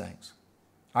see these things.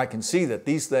 I can see that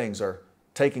these things are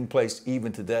taking place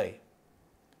even today.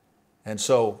 And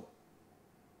so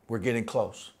we're getting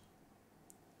close.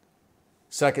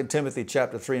 2 Timothy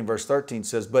chapter 3 and verse 13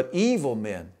 says, but evil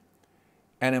men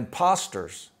and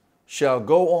impostors shall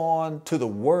go on to the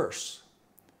worse,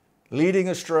 leading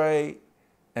astray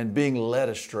and being led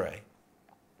astray.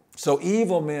 So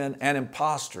evil men and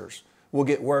impostors will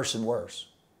get worse and worse.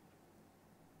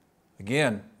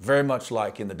 Again, very much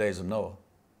like in the days of Noah.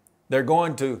 They're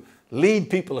going to lead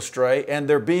people astray, and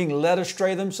they're being led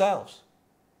astray themselves.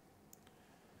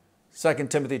 2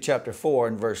 Timothy chapter 4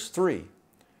 and verse 3,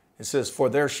 it says, for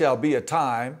there shall be a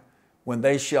time when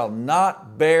they shall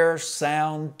not bear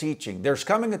sound teaching. There's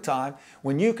coming a time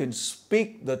when you can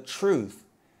speak the truth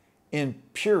in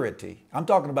purity. I'm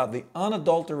talking about the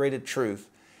unadulterated truth,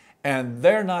 and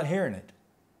they're not hearing it.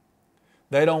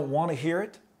 They don't want to hear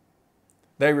it.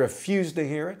 They refuse to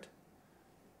hear it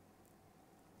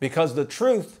because the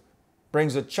truth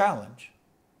brings a challenge.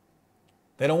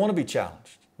 They don't want to be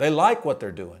challenged. They like what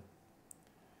they're doing.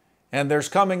 And there's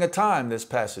coming a time, this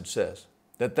passage says,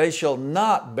 that they shall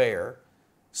not bear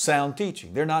sound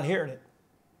teaching. They're not hearing it.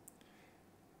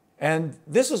 And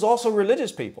this is also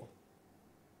religious people.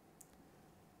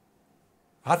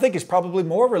 I think it's probably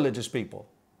more religious people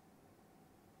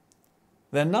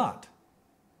than not,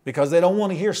 because they don't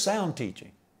want to hear sound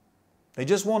teaching. They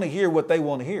just want to hear what they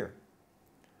want to hear.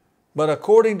 But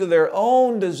according to their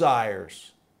own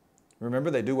desires,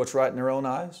 remember, they do what's right in their own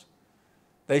eyes,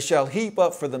 they shall heap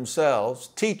up for themselves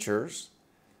teachers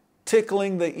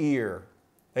tickling the ear.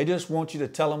 They just want you to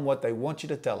tell them what they want you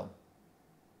to tell them.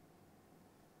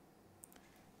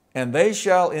 And they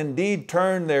shall indeed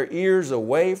turn their ears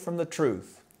away from the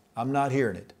truth. I'm not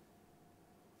hearing it.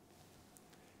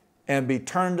 And be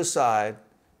turned aside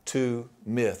to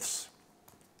myths.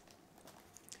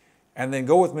 And then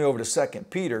go with me over to 2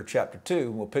 Peter chapter 2,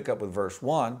 and we'll pick up with verse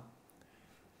 1.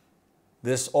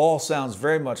 This all sounds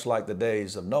very much like the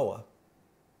days of Noah,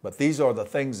 but these are the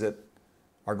things that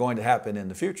are going to happen in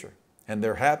the future. And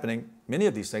they're happening, many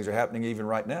of these things are happening even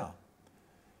right now.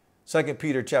 2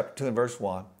 Peter chapter 2 and verse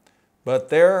 1, but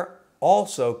there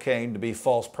also came to be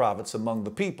false prophets among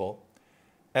the people,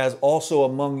 as also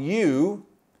among you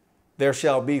there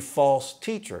shall be false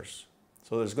teachers.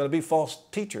 So there's going to be false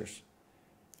teachers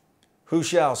who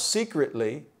shall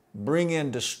secretly bring in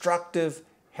destructive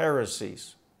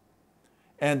heresies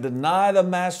and deny the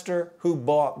master who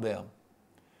bought them,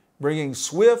 bringing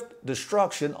swift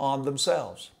destruction on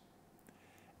themselves.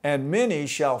 And many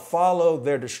shall follow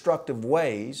their destructive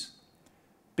ways,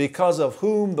 because of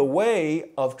whom the way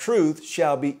of truth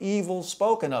shall be evil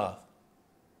spoken of.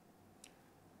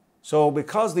 So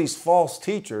because these false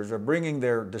teachers are bringing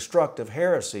their destructive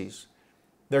heresies,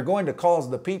 they're going to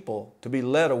cause the people to be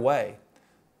led away,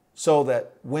 so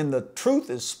that when the truth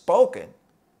is spoken,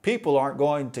 people aren't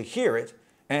going to hear it,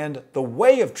 and the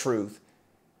way of truth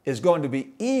is going to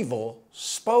be evil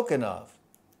spoken of.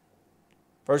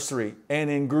 Verse 3,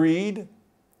 and in greed,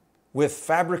 with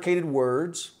fabricated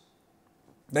words,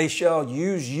 they shall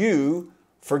use you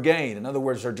for gain. In other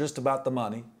words, they're just about the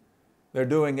money. They're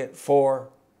doing it for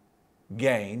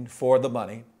gain, for the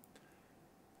money.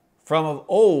 From of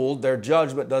old their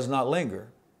judgment does not linger,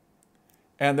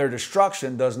 and their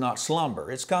destruction does not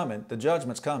slumber. It's coming. The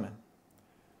judgment's coming.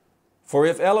 For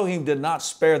if Elohim did not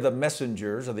spare the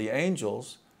messengers or the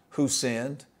angels who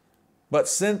sinned, but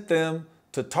sent them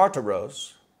to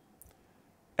Tartarus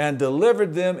and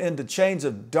delivered them into chains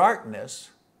of darkness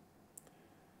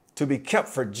to be kept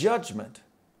for judgment.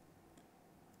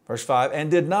 Verse 5, and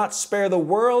did not spare the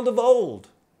world of old,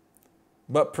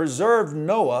 but preserved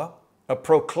Noah, a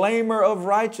proclaimer of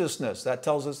righteousness. That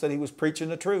tells us that he was preaching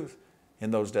the truth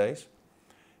in those days.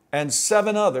 And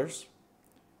 7 others,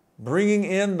 bringing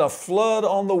in the flood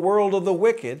on the world of the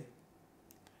wicked,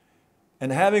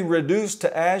 and having reduced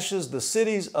to ashes the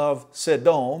cities of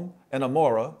Sodom and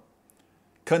Amorah,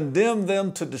 condemned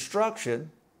them to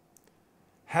destruction,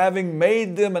 having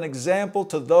made them an example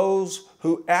to those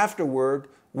who afterward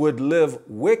would live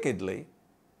wickedly,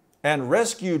 and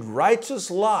rescued righteous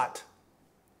Lot.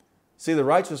 See, the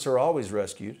righteous are always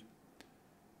rescued,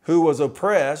 who was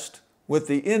oppressed with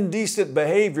the indecent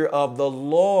behavior of the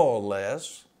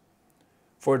lawless.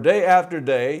 For day after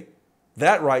day,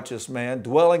 that righteous man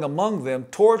dwelling among them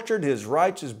tortured his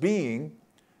righteous being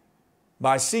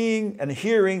by seeing and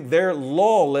hearing their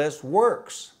lawless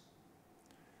works.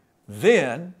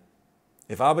 Then,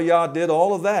 if Abba Yah did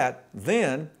all of that,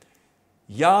 then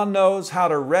Yah knows how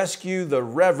to rescue the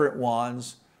reverent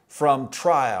ones from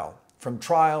trial, from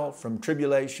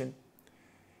tribulation.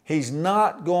 He's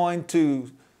not going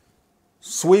to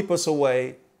sweep us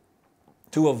away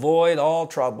to avoid all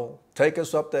trouble, take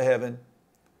us up to heaven,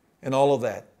 and all of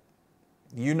that.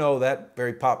 You know that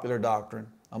very popular doctrine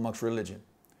amongst religion.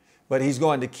 But He's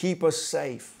going to keep us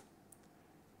safe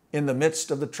in the midst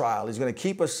of the trial. He's going to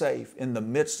keep us safe in the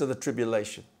midst of the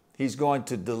tribulation. He's going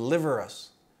to deliver us.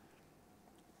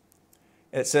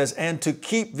 It says, and to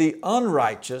keep the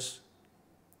unrighteous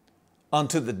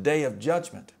unto the day of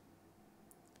judgment,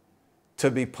 to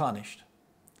be punished.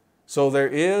 So there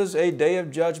is a day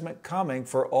of judgment coming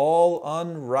for all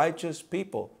unrighteous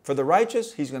people. For the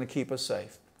righteous, He's going to keep us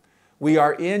safe. We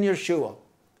are in Yeshua.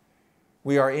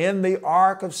 We are in the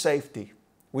ark of safety.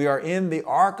 We are in the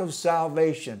ark of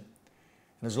salvation.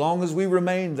 And as long as we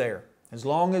remain there, as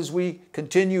long as we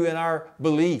continue in our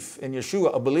belief in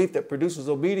Yeshua, a belief that produces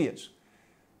obedience,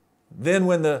 then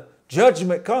when the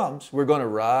judgment comes, we're going to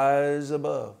rise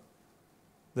above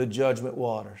the judgment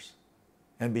waters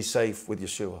and be safe with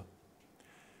Yeshua.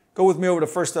 Go with me over to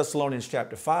 1 Thessalonians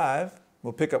chapter 5.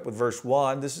 We'll pick up with verse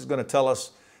 1. This is going to tell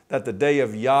us that the day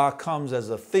of Yah comes as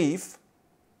a thief.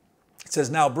 It says,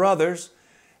 now, brothers,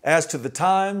 as to the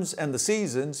times and the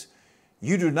seasons,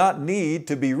 you do not need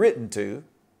to be written to.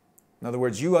 In other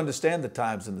words, you understand the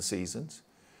times and the seasons.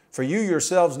 For you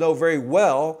yourselves know very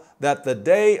well that the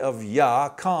day of Yah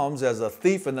comes as a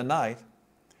thief in the night.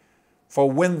 For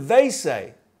when they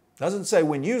say, doesn't say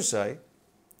when you say,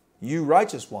 you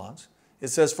righteous ones, it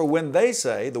says, for when they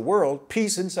say, the world,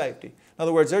 peace and safety. In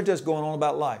other words, they're just going on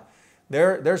about life.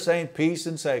 They're saying peace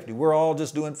and safety. We're all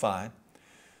just doing fine.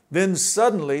 Then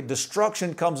suddenly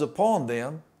destruction comes upon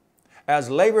them as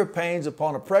labor pains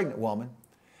upon a pregnant woman,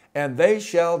 and they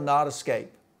shall not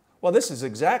escape. Well, this is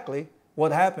exactly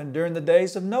what happened during the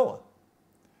days of Noah.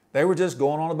 They were just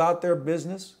going on about their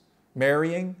business,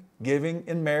 marrying, giving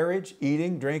in marriage,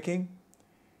 eating, drinking,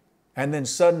 and then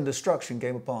sudden destruction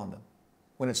came upon them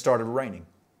when it started raining,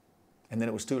 and then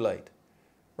it was too late.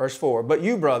 Verse 4, but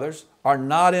you, brothers, are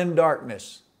not in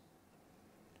darkness,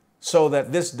 so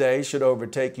that this day should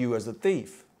overtake you as a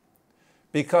thief.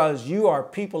 Because you are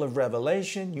people of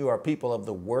revelation, you are people of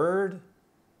the Word.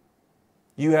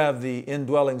 You have the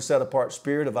indwelling, set-apart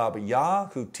Spirit of Abba Yah,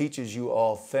 who teaches you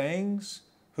all things,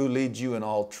 who leads you in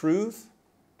all truth.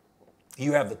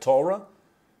 You have the Torah,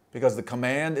 because the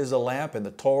command is a lamp and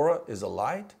the Torah is a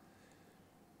light.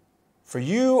 For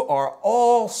you are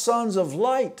all sons of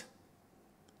light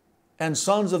and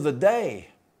sons of the day.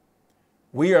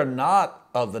 We are not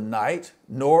of the night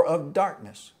nor of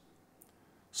darkness.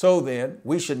 So then,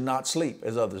 we should not sleep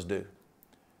as others do,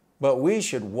 but we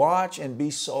should watch and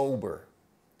be sober.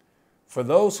 For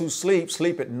those who sleep,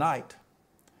 sleep at night,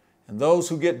 and those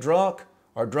who get drunk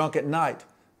are drunk at night.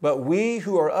 But we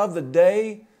who are of the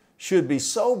day should be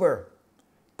sober,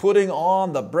 putting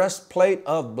on the breastplate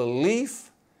of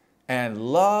belief and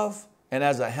love, and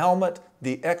as a helmet,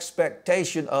 the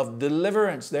expectation of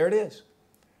deliverance. There it is.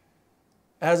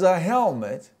 As a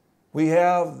helmet, we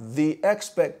have the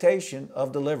expectation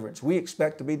of deliverance. We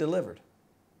expect to be delivered.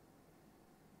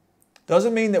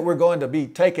 Doesn't mean that we're going to be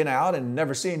taken out and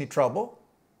never see any trouble.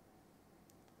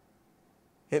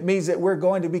 It means that we're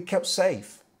going to be kept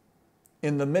safe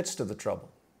in the midst of the trouble.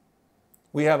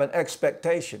 We have an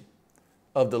expectation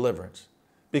of deliverance.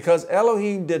 because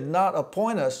Elohim did not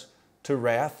appoint us to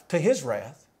wrath, to his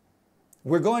wrath.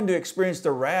 We're going to experience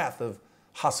the wrath of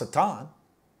Hasatan.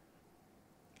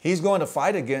 He's going to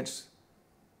fight against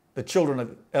the children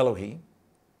of Elohim.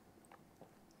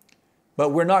 But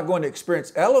we're not going to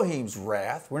experience Elohim's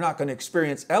wrath. We're not going to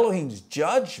experience Elohim's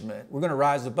judgment. We're going to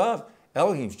rise above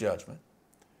Elohim's judgment.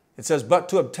 It says, but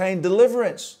to obtain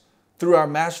deliverance through our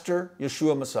Master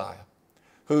Yeshua Messiah,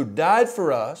 who died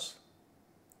for us.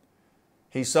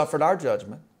 He suffered our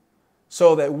judgment,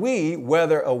 so that we,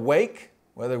 whether awake,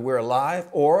 whether we're alive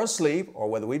or asleep, or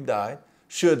whether we've died,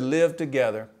 should live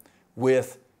together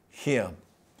with him.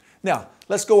 Now,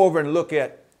 let's go over and look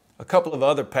at a couple of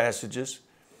other passages.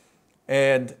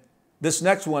 And this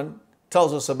next one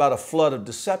tells us about a flood of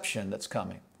deception that's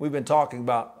coming. We've been talking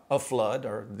about a flood,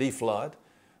 or the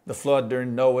flood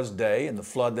during Noah's day, and the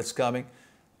flood that's coming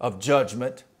of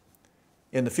judgment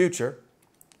in the future.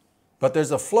 But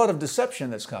there's a flood of deception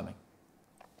that's coming.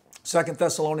 2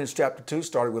 Thessalonians chapter 2,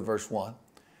 starting with verse 1.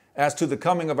 As to the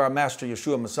coming of our Master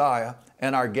Yeshua Messiah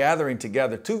and our gathering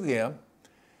together to him,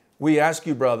 we ask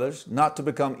you, brothers, not to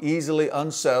become easily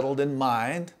unsettled in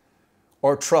mind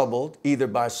or troubled either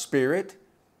by spirit,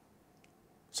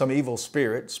 some evil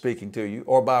spirit speaking to you,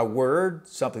 or by word,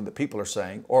 something that people are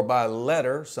saying, or by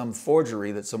letter, some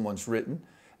forgery that someone's written,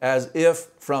 as if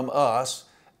from us,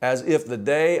 as if the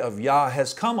day of Yah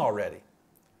has come already.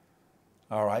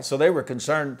 All right, so they were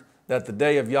concerned that the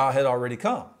day of Yah had already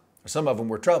come. Some of them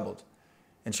were troubled.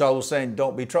 And Shaul was saying,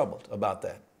 don't be troubled about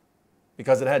that,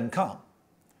 because it hadn't come.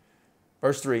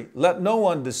 Verse 3, let no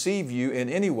one deceive you in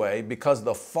any way, because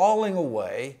the falling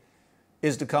away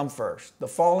is to come first. The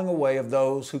falling away of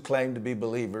those who claim to be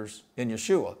believers in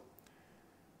Yeshua.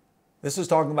 This is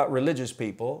talking about religious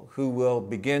people who will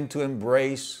begin to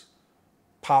embrace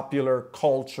popular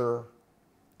culture,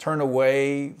 turn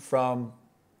away from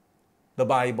the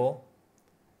Bible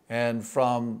and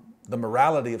from the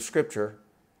morality of Scripture,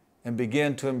 and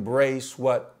begin to embrace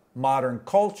what modern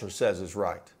culture says is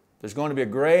right. There's going to be a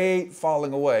great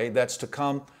falling away that's to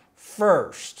come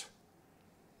first.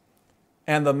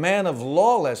 And the man of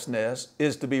lawlessness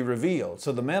is to be revealed.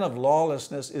 So the man of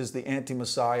lawlessness is the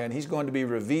anti-Messiah, and he's going to be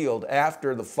revealed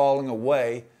after the falling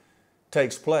away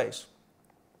takes place.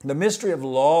 The mystery of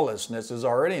lawlessness is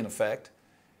already in effect,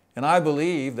 and I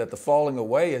believe that the falling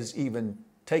away is even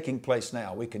taking place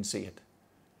now. We can see it.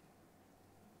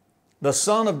 The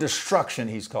son of destruction,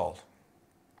 he's called,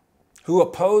 who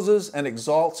opposes and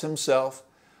exalts himself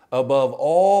above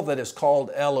all that is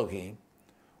called Elohim,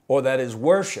 or that is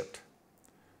worshipped,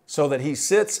 so that he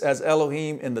sits as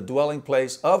Elohim in the dwelling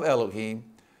place of Elohim,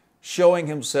 showing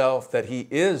himself that he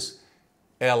is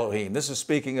Elohim. This is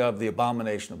speaking of the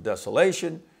abomination of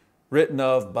desolation, written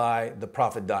of by the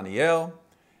prophet Daniel.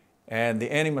 And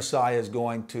the anti-Messiah is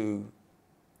going to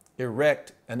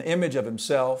erect an image of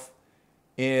himself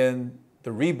in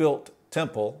the rebuilt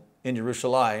temple in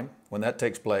Jerusalem when that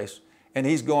takes place, and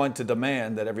he's going to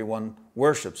demand that everyone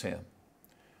worships him.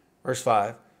 Verse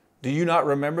 5, do you not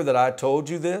remember that I told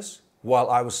you this while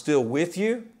I was still with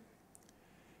you?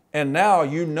 And now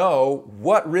you know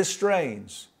what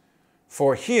restrains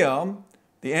for him,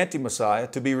 the anti-Messiah,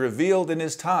 to be revealed in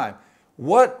his time.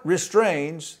 What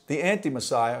restrains the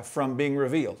anti-Messiah from being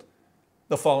revealed?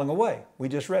 The falling away. We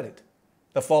just read it.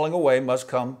 The falling away must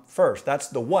come first. That's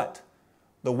the what.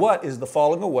 The what is the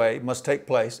falling away must take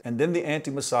place, and then the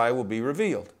anti-Messiah will be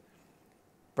revealed.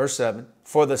 Verse 7,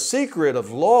 for the secret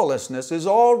of lawlessness is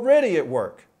already at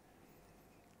work,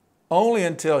 only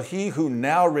until he who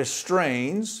now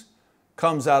restrains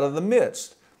comes out of the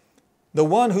midst. The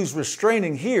one who's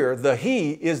restraining here, the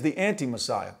he, is the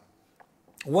anti-Messiah.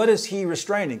 What is he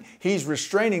restraining? He's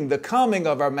restraining the coming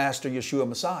of our Master Yeshua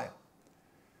Messiah.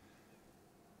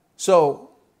 So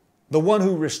the one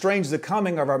who restrains the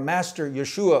coming of our Master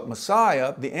Yeshua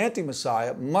Messiah, the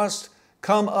anti-Messiah, must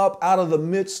come up out of the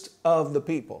midst of the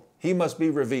people. He must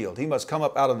be revealed. He must come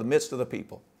up out of the midst of the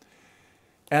people.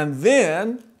 And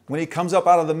then, when he comes up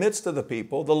out of the midst of the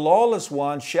people, the lawless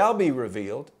one shall be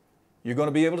revealed. You're going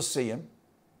to be able to see him,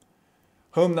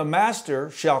 whom the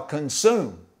Master shall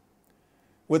consume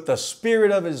with the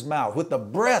spirit of his mouth, with the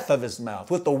breath of his mouth,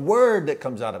 with the word that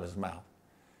comes out of his mouth,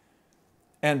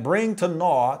 and bring to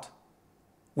naught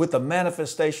with the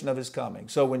manifestation of his coming.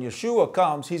 So when Yeshua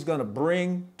comes, he's going to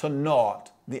bring to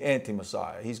naught the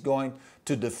anti-Messiah. He's going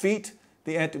to defeat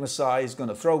the anti-Messiah. He's going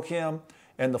to throw him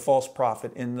and the false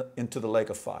prophet into the lake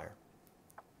of fire.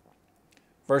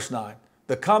 Verse 9,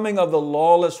 the coming of the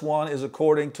lawless one is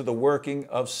according to the working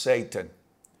of Satan,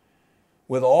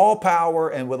 with all power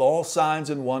and with all signs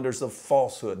and wonders of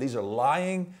falsehood. These are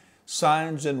lying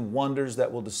signs and wonders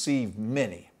that will deceive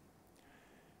many.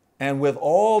 and with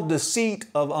all deceit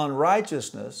of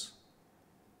unrighteousness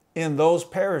in those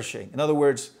perishing. In other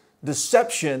words,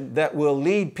 deception that will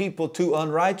lead people to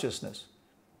unrighteousness.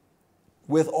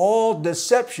 With all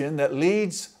deception that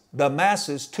leads the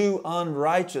masses to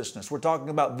unrighteousness. We're talking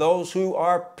about those who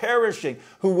are perishing,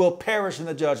 who will perish in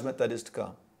the judgment that is to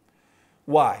come.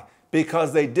 Why?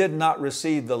 Because they did not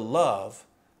receive the love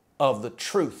of the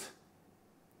truth.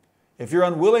 If you're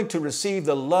unwilling to receive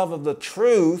the love of the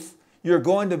truth, you're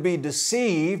going to be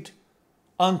deceived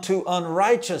unto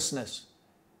unrighteousness,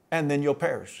 and then you'll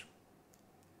perish.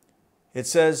 It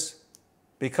says,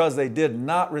 because they did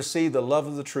not receive the love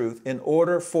of the truth in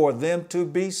order for them to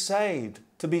be saved.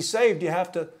 To be saved, you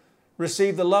have to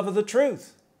receive the love of the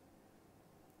truth.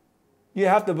 You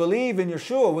have to believe in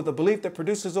Yeshua with a belief that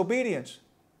produces obedience.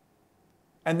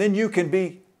 And then you can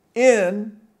be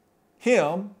in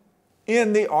Him,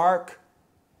 in the ark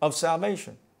of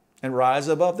salvation, and rise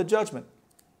above the judgment.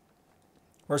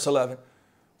 Verse 11,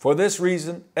 for this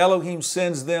reason, Elohim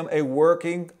sends them a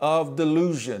working of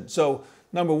delusion. So,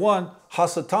 number one,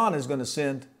 Hasatan is going to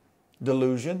send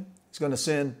delusion. He's going to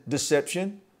send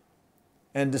deception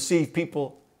and deceive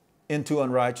people into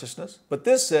unrighteousness. But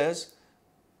this says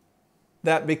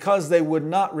that because they would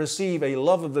not receive a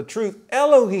love of the truth,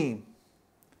 Elohim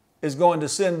is going to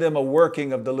send them a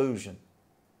working of delusion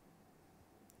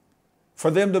for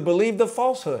them to believe the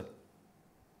falsehood,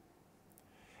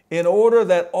 in order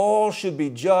that all should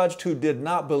be judged who did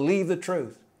not believe the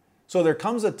truth. So there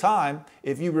comes a time,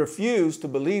 if you refuse to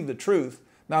believe the truth,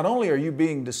 not only are you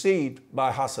being deceived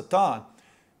by Hasatan,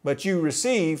 but you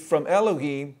receive from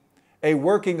Elohim a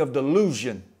working of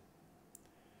delusion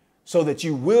so that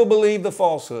you will believe the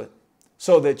falsehood,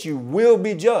 so that you will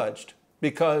be judged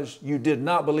because you did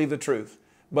not believe the truth,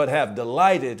 but have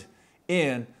delighted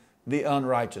in the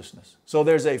unrighteousness. So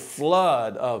there's a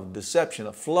flood of deception,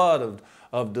 a flood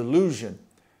of delusion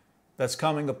that's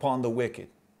coming upon the wicked.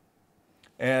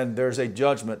 And there's a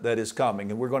judgment that is coming.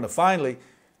 And we're going to finally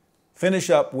finish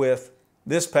up with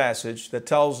this passage that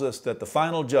tells us that the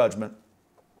final judgment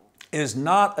is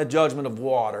not a judgment of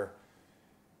water,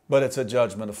 but it's a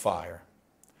judgment of fire.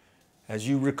 As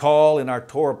you recall in our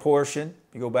Torah portion,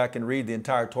 you go back and read the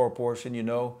entire Torah portion, you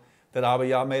know that Abba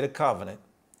Yah made a covenant.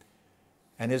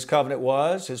 And his covenant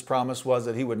was, his promise was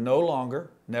that he would no longer,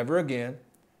 never again,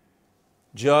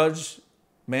 judge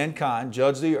mankind,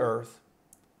 judge the earth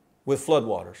with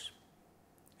floodwaters.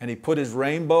 And he put his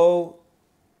rainbow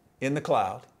in the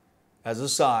cloud as a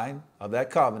sign of that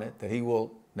covenant that he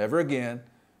will never again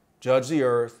judge the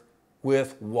earth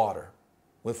with water,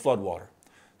 with floodwater.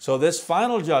 So this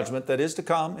final judgment that is to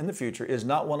come in the future is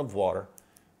not one of water,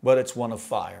 but it's one of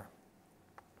fire.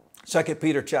 2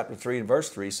 Peter chapter 3 and verse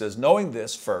 3 says, knowing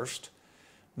this first,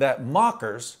 that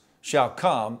mockers shall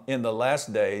come in the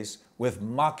last days with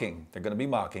mocking. They're going to be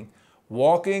mocking,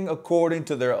 walking according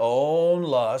to their own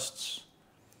lusts,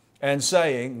 and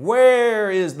saying, where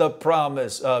is the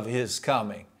promise of his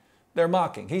coming? They're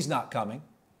mocking. He's not coming.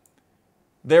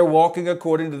 They're walking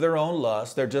according to their own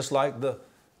lust. They're just like the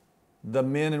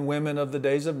men and women of the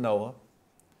days of Noah.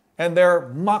 And they're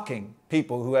mocking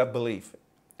people who have belief.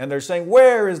 And they're saying,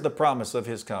 where is the promise of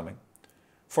his coming?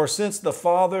 For since the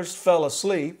fathers fell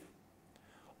asleep,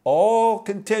 all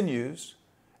continues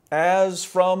as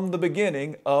from the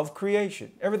beginning of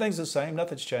creation. Everything's the same.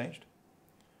 Nothing's changed.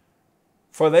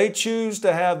 For they choose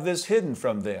to have this hidden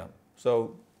from them.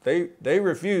 So they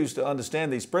refuse to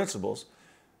understand these principles,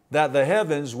 that the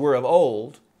heavens were of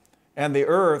old, and the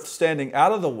earth standing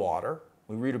out of the water.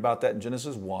 We read about that in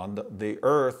Genesis 1. The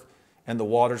earth and the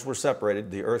waters were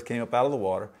separated. The earth came up out of the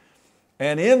water.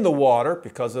 And in the water,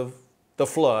 because of the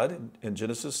flood in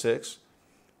Genesis 6,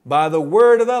 by the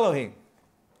word of Elohim,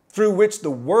 through which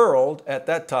the world at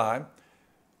that time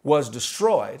was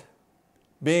destroyed,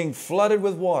 being flooded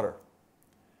with water.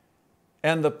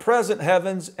 And the present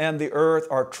heavens and the earth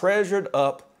are treasured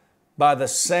up by the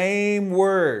same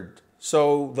word.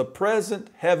 So the present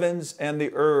heavens and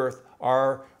the earth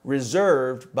are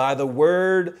reserved by the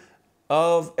word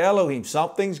of Elohim.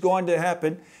 Something's going to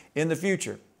happen in the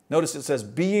future. Notice it says,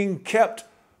 being kept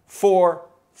for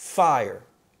fire,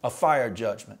 a fire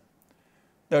judgment.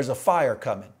 There's a fire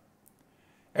coming.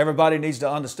 Everybody needs to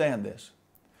understand this.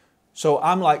 So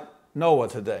I'm like Noah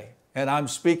today, and I'm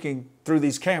speaking through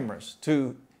these cameras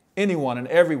to anyone and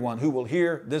everyone who will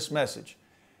hear this message.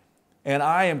 And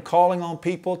I am calling on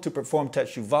people to perform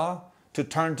Teshuvah, to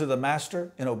turn to the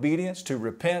Master in obedience, to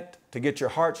repent, to get your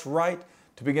hearts right,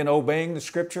 to begin obeying the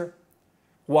Scripture.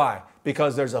 Why?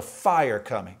 Because there's a fire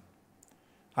coming.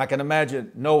 I can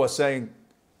imagine Noah saying,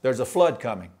 there's a flood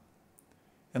coming,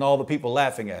 and all the people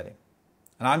laughing at him.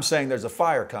 And I'm saying there's a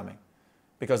fire coming.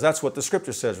 because that's what the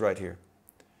scripture says right here.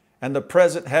 And the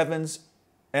present heavens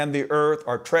and the earth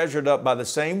are treasured up by the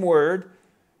same word,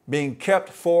 being kept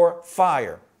for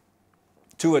fire,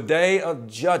 to a day of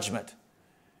judgment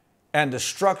and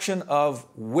destruction of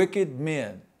wicked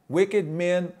men. Wicked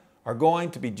men are going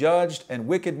to be judged, and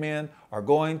wicked men are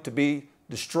going to be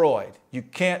destroyed. You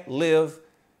can't live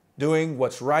doing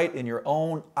what's right in your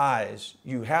own eyes.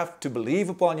 You have to believe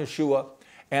upon Yeshua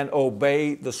and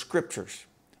obey the scriptures.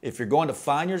 If you're going to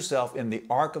find yourself in the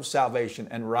ark of salvation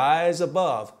and rise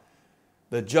above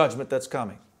the judgment that's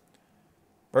coming.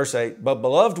 Verse 8, but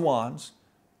beloved ones,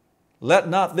 let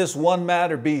not this one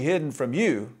matter be hidden from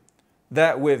you,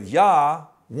 that with Yah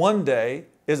one day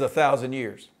is 1,000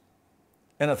 years,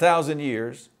 and 1,000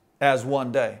 years as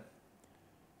one day.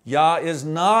 Yah is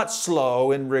not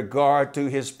slow in regard to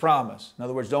his promise. In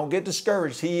other words, don't get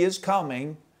discouraged. He is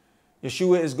coming.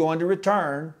 Yeshua is going to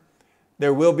return.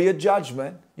 There will be a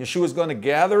judgment. Yeshua is going to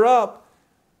gather up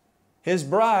his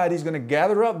bride. He's going to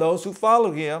gather up those who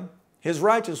follow him, his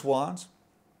righteous ones.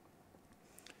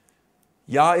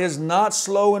 Yah is not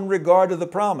slow in regard to the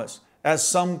promise, as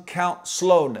some count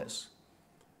slowness.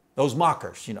 Those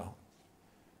mockers,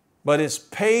 But is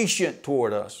patient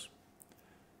toward us,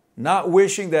 not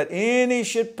wishing that any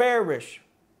should perish,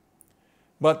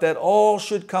 but that all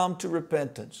should come to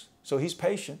repentance. So he's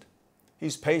patient.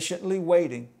 He's patiently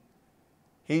waiting.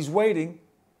 He's waiting.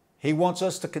 He wants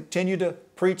us to continue to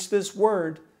preach this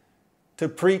word, to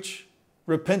preach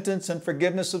repentance and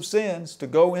forgiveness of sins, to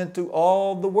go into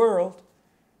all the world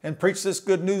and preach this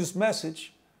good news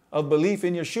message of belief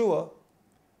in Yeshua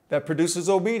that produces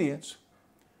obedience.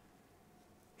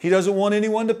 He doesn't want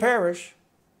anyone to perish,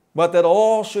 but that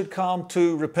all should come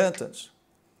to repentance.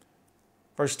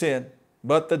 Verse 10,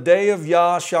 but the day of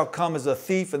Yah shall come as a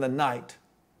thief in the night,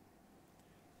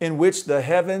 in which the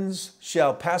heavens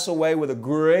shall pass away with a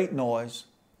great noise,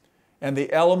 and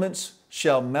the elements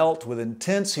shall melt with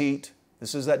intense heat.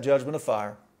 This is that judgment of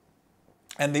fire.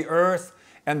 And the earth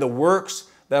and the works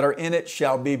that are in it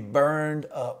shall be burned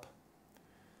up.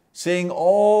 Seeing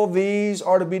all these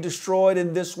are to be destroyed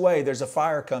in this way, there's a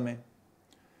fire coming.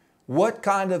 What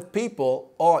kind of people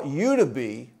ought you to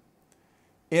be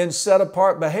in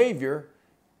set-apart behavior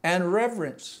and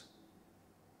reverence?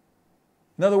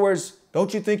 In other words,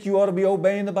 don't you think you ought to be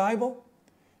obeying the Bible?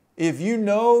 If you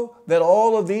know that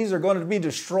all of these are going to be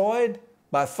destroyed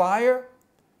by fire,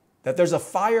 that there's a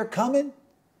fire coming,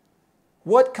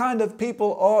 what kind of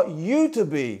people ought you to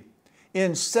be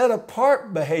in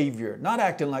set-apart behavior, not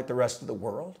acting like the rest of the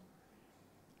world,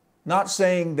 not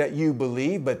saying that you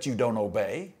believe but you don't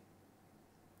obey?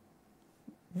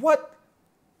 What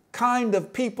kind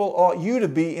of people ought you to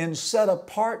be in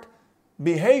set-apart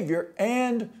behavior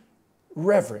and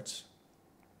reverence?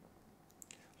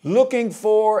 Looking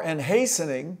for and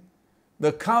hastening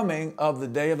the coming of the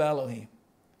day of Elohim.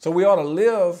 So we ought to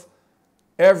live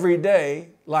every day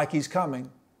like he's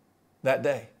coming that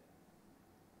day,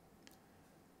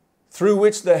 through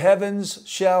which the heavens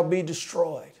shall be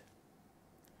destroyed,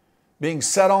 being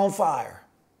set on fire,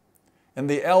 and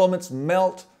the elements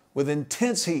melt with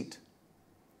intense heat.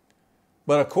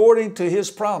 But according to his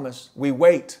promise, we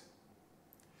wait.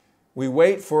 We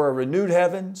wait for a renewed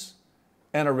heavens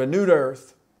and a renewed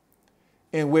earth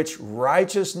in which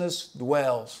righteousness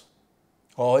dwells.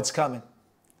 Oh, it's coming.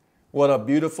 What a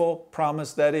beautiful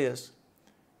promise that is.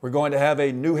 We're going to have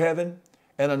a new heaven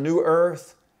and a new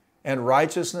earth, and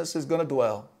righteousness is going to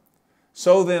dwell.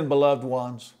 So then, beloved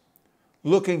ones,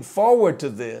 looking forward to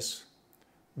this,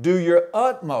 do your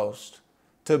utmost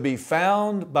to be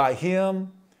found by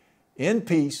him in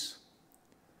peace,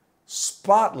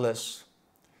 spotless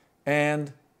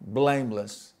and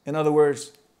blameless. In other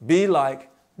words, be like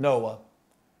Noah.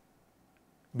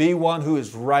 Be one who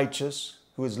is righteous,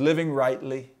 who is living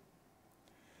rightly.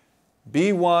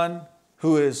 Be one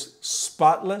who is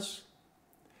spotless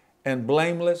and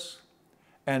blameless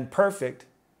and perfect.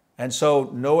 And so,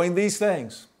 knowing these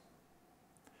things,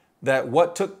 that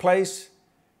what took place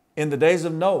in the days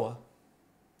of Noah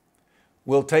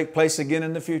will take place again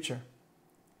in the future.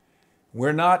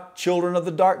 We're not children of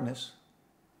the darkness.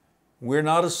 We're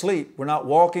not asleep. We're not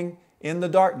walking in the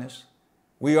darkness.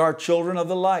 We are children of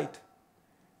the light.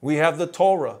 We have the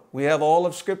Torah. We have all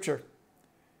of Scripture.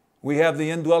 We have the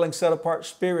indwelling, set-apart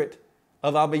Spirit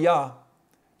of Abba Yah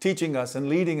teaching us and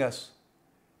leading us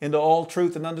into all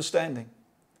truth and understanding.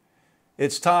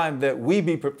 It's time that we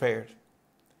be prepared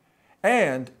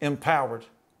and empowered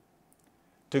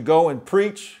to go and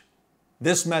preach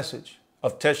this message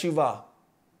of Teshuvah,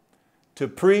 to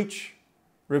preach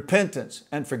repentance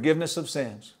and forgiveness of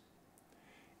sins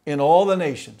in all the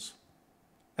nations,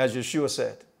 as Yeshua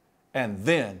said, and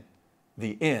then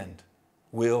the end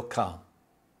will come.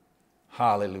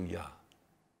 Hallelujah.